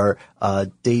 300ZX car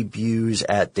debuts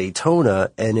at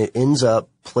Daytona, and it ends up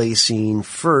placing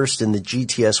first in the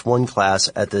GTS 1 class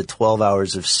at the 12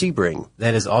 Hours of Sebring.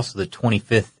 That is also the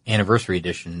 25th anniversary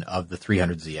edition of the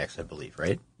 300ZX, I believe,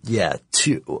 right? Yeah,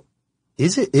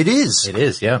 Is it? It is. It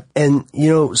is, yeah. And,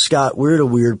 Scott, we're at a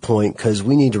weird point because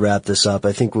we need to wrap this up.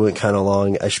 I think we went kind of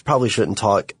long. I probably shouldn't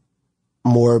talk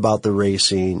more about the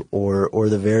racing or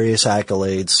the various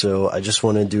accolades. So I just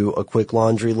want to do a quick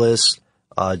laundry list.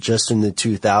 Just in the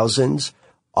 2000s,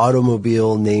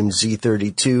 Automobile named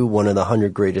Z32 one of the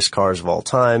 100 greatest cars of all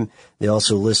time. They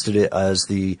also listed it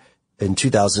in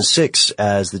 2006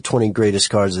 as the 20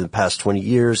 greatest cars of the past 20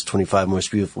 years, 25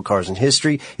 most beautiful cars in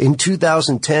history. In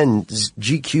 2010,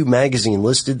 GQ magazine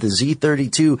listed the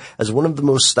Z32 as one of the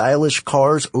most stylish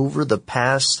cars over the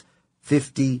past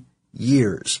 50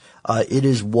 years. It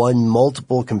has won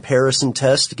multiple comparison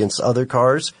tests against other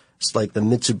cars. It's like the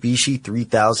Mitsubishi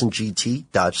 3000 GT,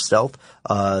 Dodge Stealth,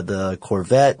 the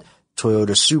Corvette,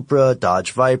 Toyota Supra,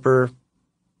 Dodge Viper.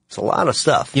 It's a lot of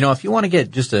stuff. If you want to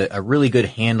get just a really good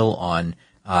handle on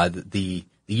the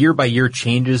year-by-year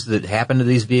changes that happen to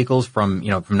these vehicles from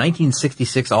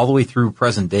 1966 all the way through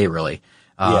present day, really,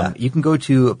 you can go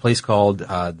to a place called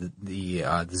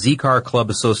the Z-Car Club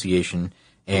Association,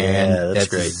 and that's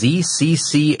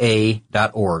zcca.org.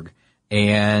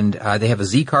 And they have a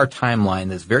Z-Car timeline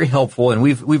that's very helpful, and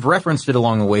we've referenced it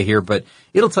along the way here, but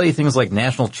it'll tell you things like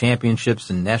national championships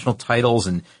and national titles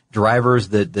and drivers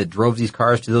that drove these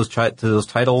cars to those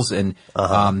titles, and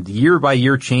the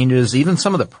year-by-year changes, even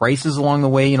some of the prices along the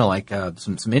way,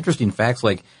 some interesting facts,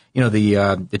 like, the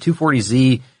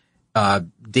 240Z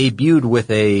debuted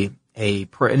with a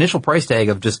initial price tag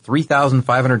of just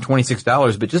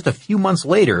 $3,526, but just a few months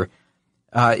later,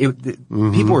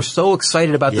 people were so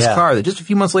excited about this car that just a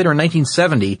few months later in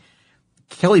 1970,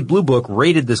 Kelley Blue Book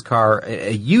rated this car,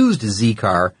 a used Z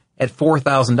car, at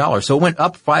 $4,000. So it went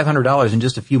up $500 in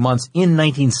just a few months in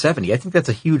 1970. I think that's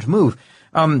a huge move.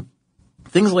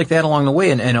 Things like that along the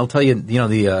way, and I'll tell you,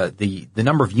 the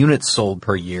number of units sold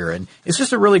per year, and it's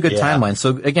just a really good timeline.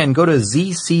 So again, go to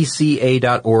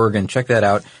zcca.org and check that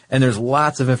out. And there's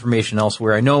lots of information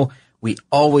elsewhere. I know we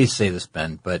always say this,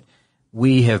 Ben, but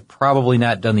we have probably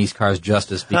not done these cars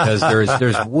justice because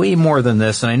there's way more than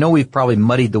this. And I know we've probably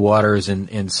muddied the waters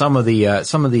in some of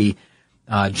the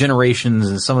generations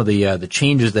and some of the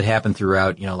changes that happened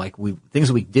throughout, things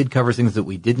that we did cover, things that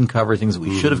we didn't cover, things that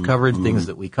we should have covered, things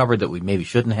that we covered that we maybe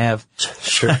shouldn't have.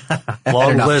 Sure.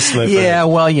 Long list, my friend. Yeah,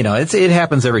 well, it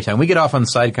happens every time. We get off on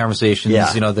side conversations,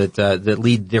 that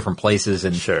lead different places,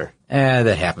 and sure.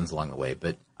 That happens along the way,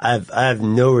 but I have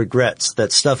no regrets.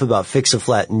 That stuff about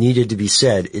Fix-A-Flat needed to be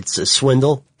said. It's a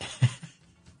swindle.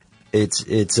 It's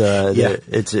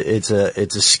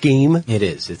a scheme. It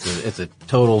is. It's a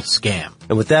total scam.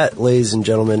 And with that, ladies and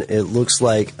gentlemen, it looks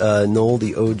like Noel,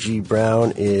 the OG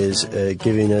Brown, is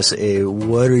giving us a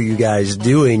 "What are you guys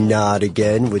doing?" nod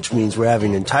again, which means we're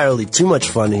having entirely too much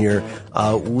fun here.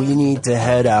 We need to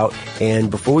head out, and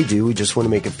before we do, we just want to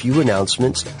make a few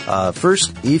announcements.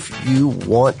 First, if you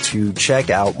want to check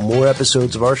out more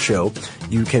episodes of our show,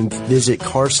 you can visit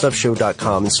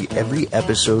carstuffshow.com and see every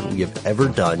episode we have ever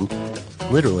done.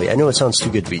 Literally, I know it sounds too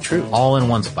good to be true. All in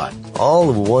one spot.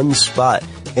 All in one spot.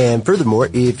 And furthermore,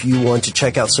 if you want to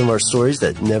check out some of our stories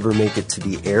that never make it to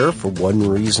the air for one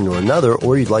reason or another,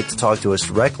 or you'd like to talk to us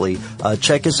directly,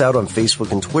 check us out on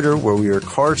Facebook and Twitter, where we are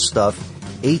Car Stuff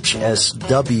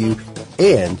HSW.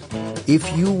 And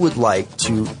if you would like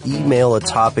to email a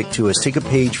topic to us, take a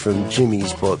page from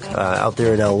Jimmy's book out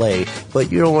there in LA,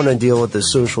 but you don't want to deal with the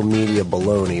social media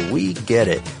baloney. We get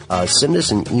it. Send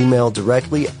us an email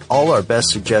directly. All our best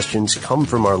suggestions come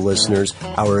from our listeners.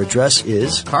 Our address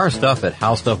is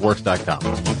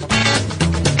carstuff@howstuffworks.com.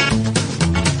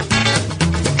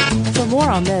 For more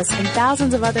on this and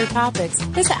thousands of other topics,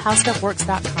 visit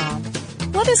howstuffworks.com.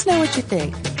 Let us know what you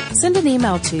think. Send an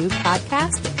email to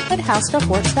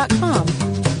podcast@howstuffworks.com.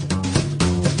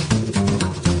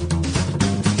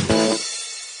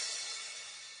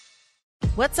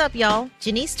 What's up, y'all?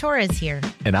 Janice Torres here.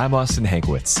 And I'm Austin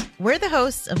Hankwitz. We're the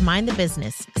hosts of Mind the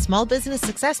Business, Small Business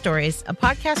Success Stories, a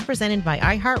podcast presented by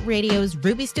iHeartRadio's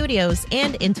Ruby Studios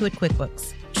and Intuit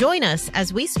QuickBooks. Join us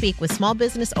as we speak with small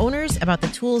business owners about the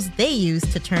tools they use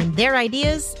to turn their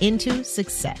ideas into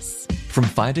success. From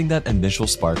finding that initial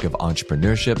spark of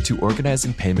entrepreneurship to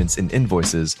organizing payments and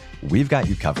invoices, we've got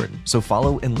you covered. So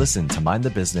follow and listen to Mind the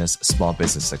Business, Small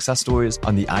Business Success Stories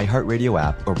on the iHeartRadio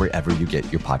app or wherever you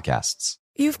get your podcasts.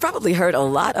 You've probably heard a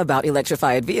lot about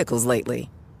electrified vehicles lately.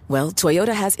 Well,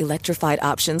 Toyota has electrified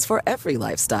options for every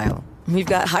lifestyle. We've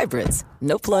got hybrids,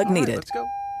 no plug needed. Let's go.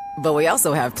 But we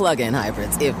also have plug-in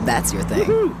hybrids, if that's your thing.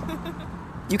 Woo-hoo.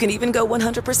 You can even go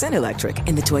 100% electric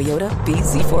in the Toyota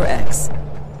bZ4X.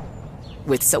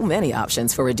 With so many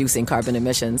options for reducing carbon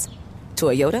emissions,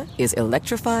 Toyota is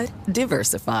electrified,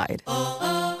 diversified.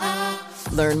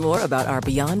 Learn more about our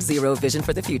Beyond Zero vision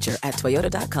for the future at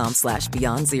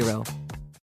toyota.com/Beyond Zero.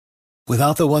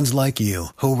 Without the ones like you,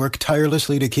 who work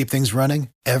tirelessly to keep things running,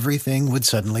 everything would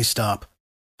suddenly stop.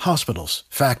 Hospitals,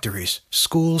 factories,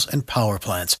 schools, and power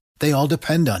plants, they all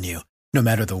depend on you. No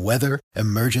matter the weather,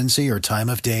 emergency, or time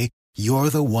of day, you're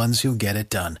the ones who get it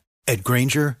done. At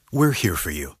Grainger, we're here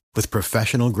for you with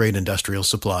professional-grade industrial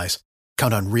supplies.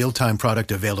 Count on real-time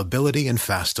product availability and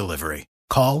fast delivery.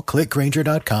 Call, click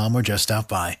Grainger.com, or just stop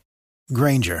by.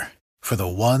 Grainger, for the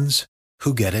ones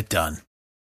who get it done.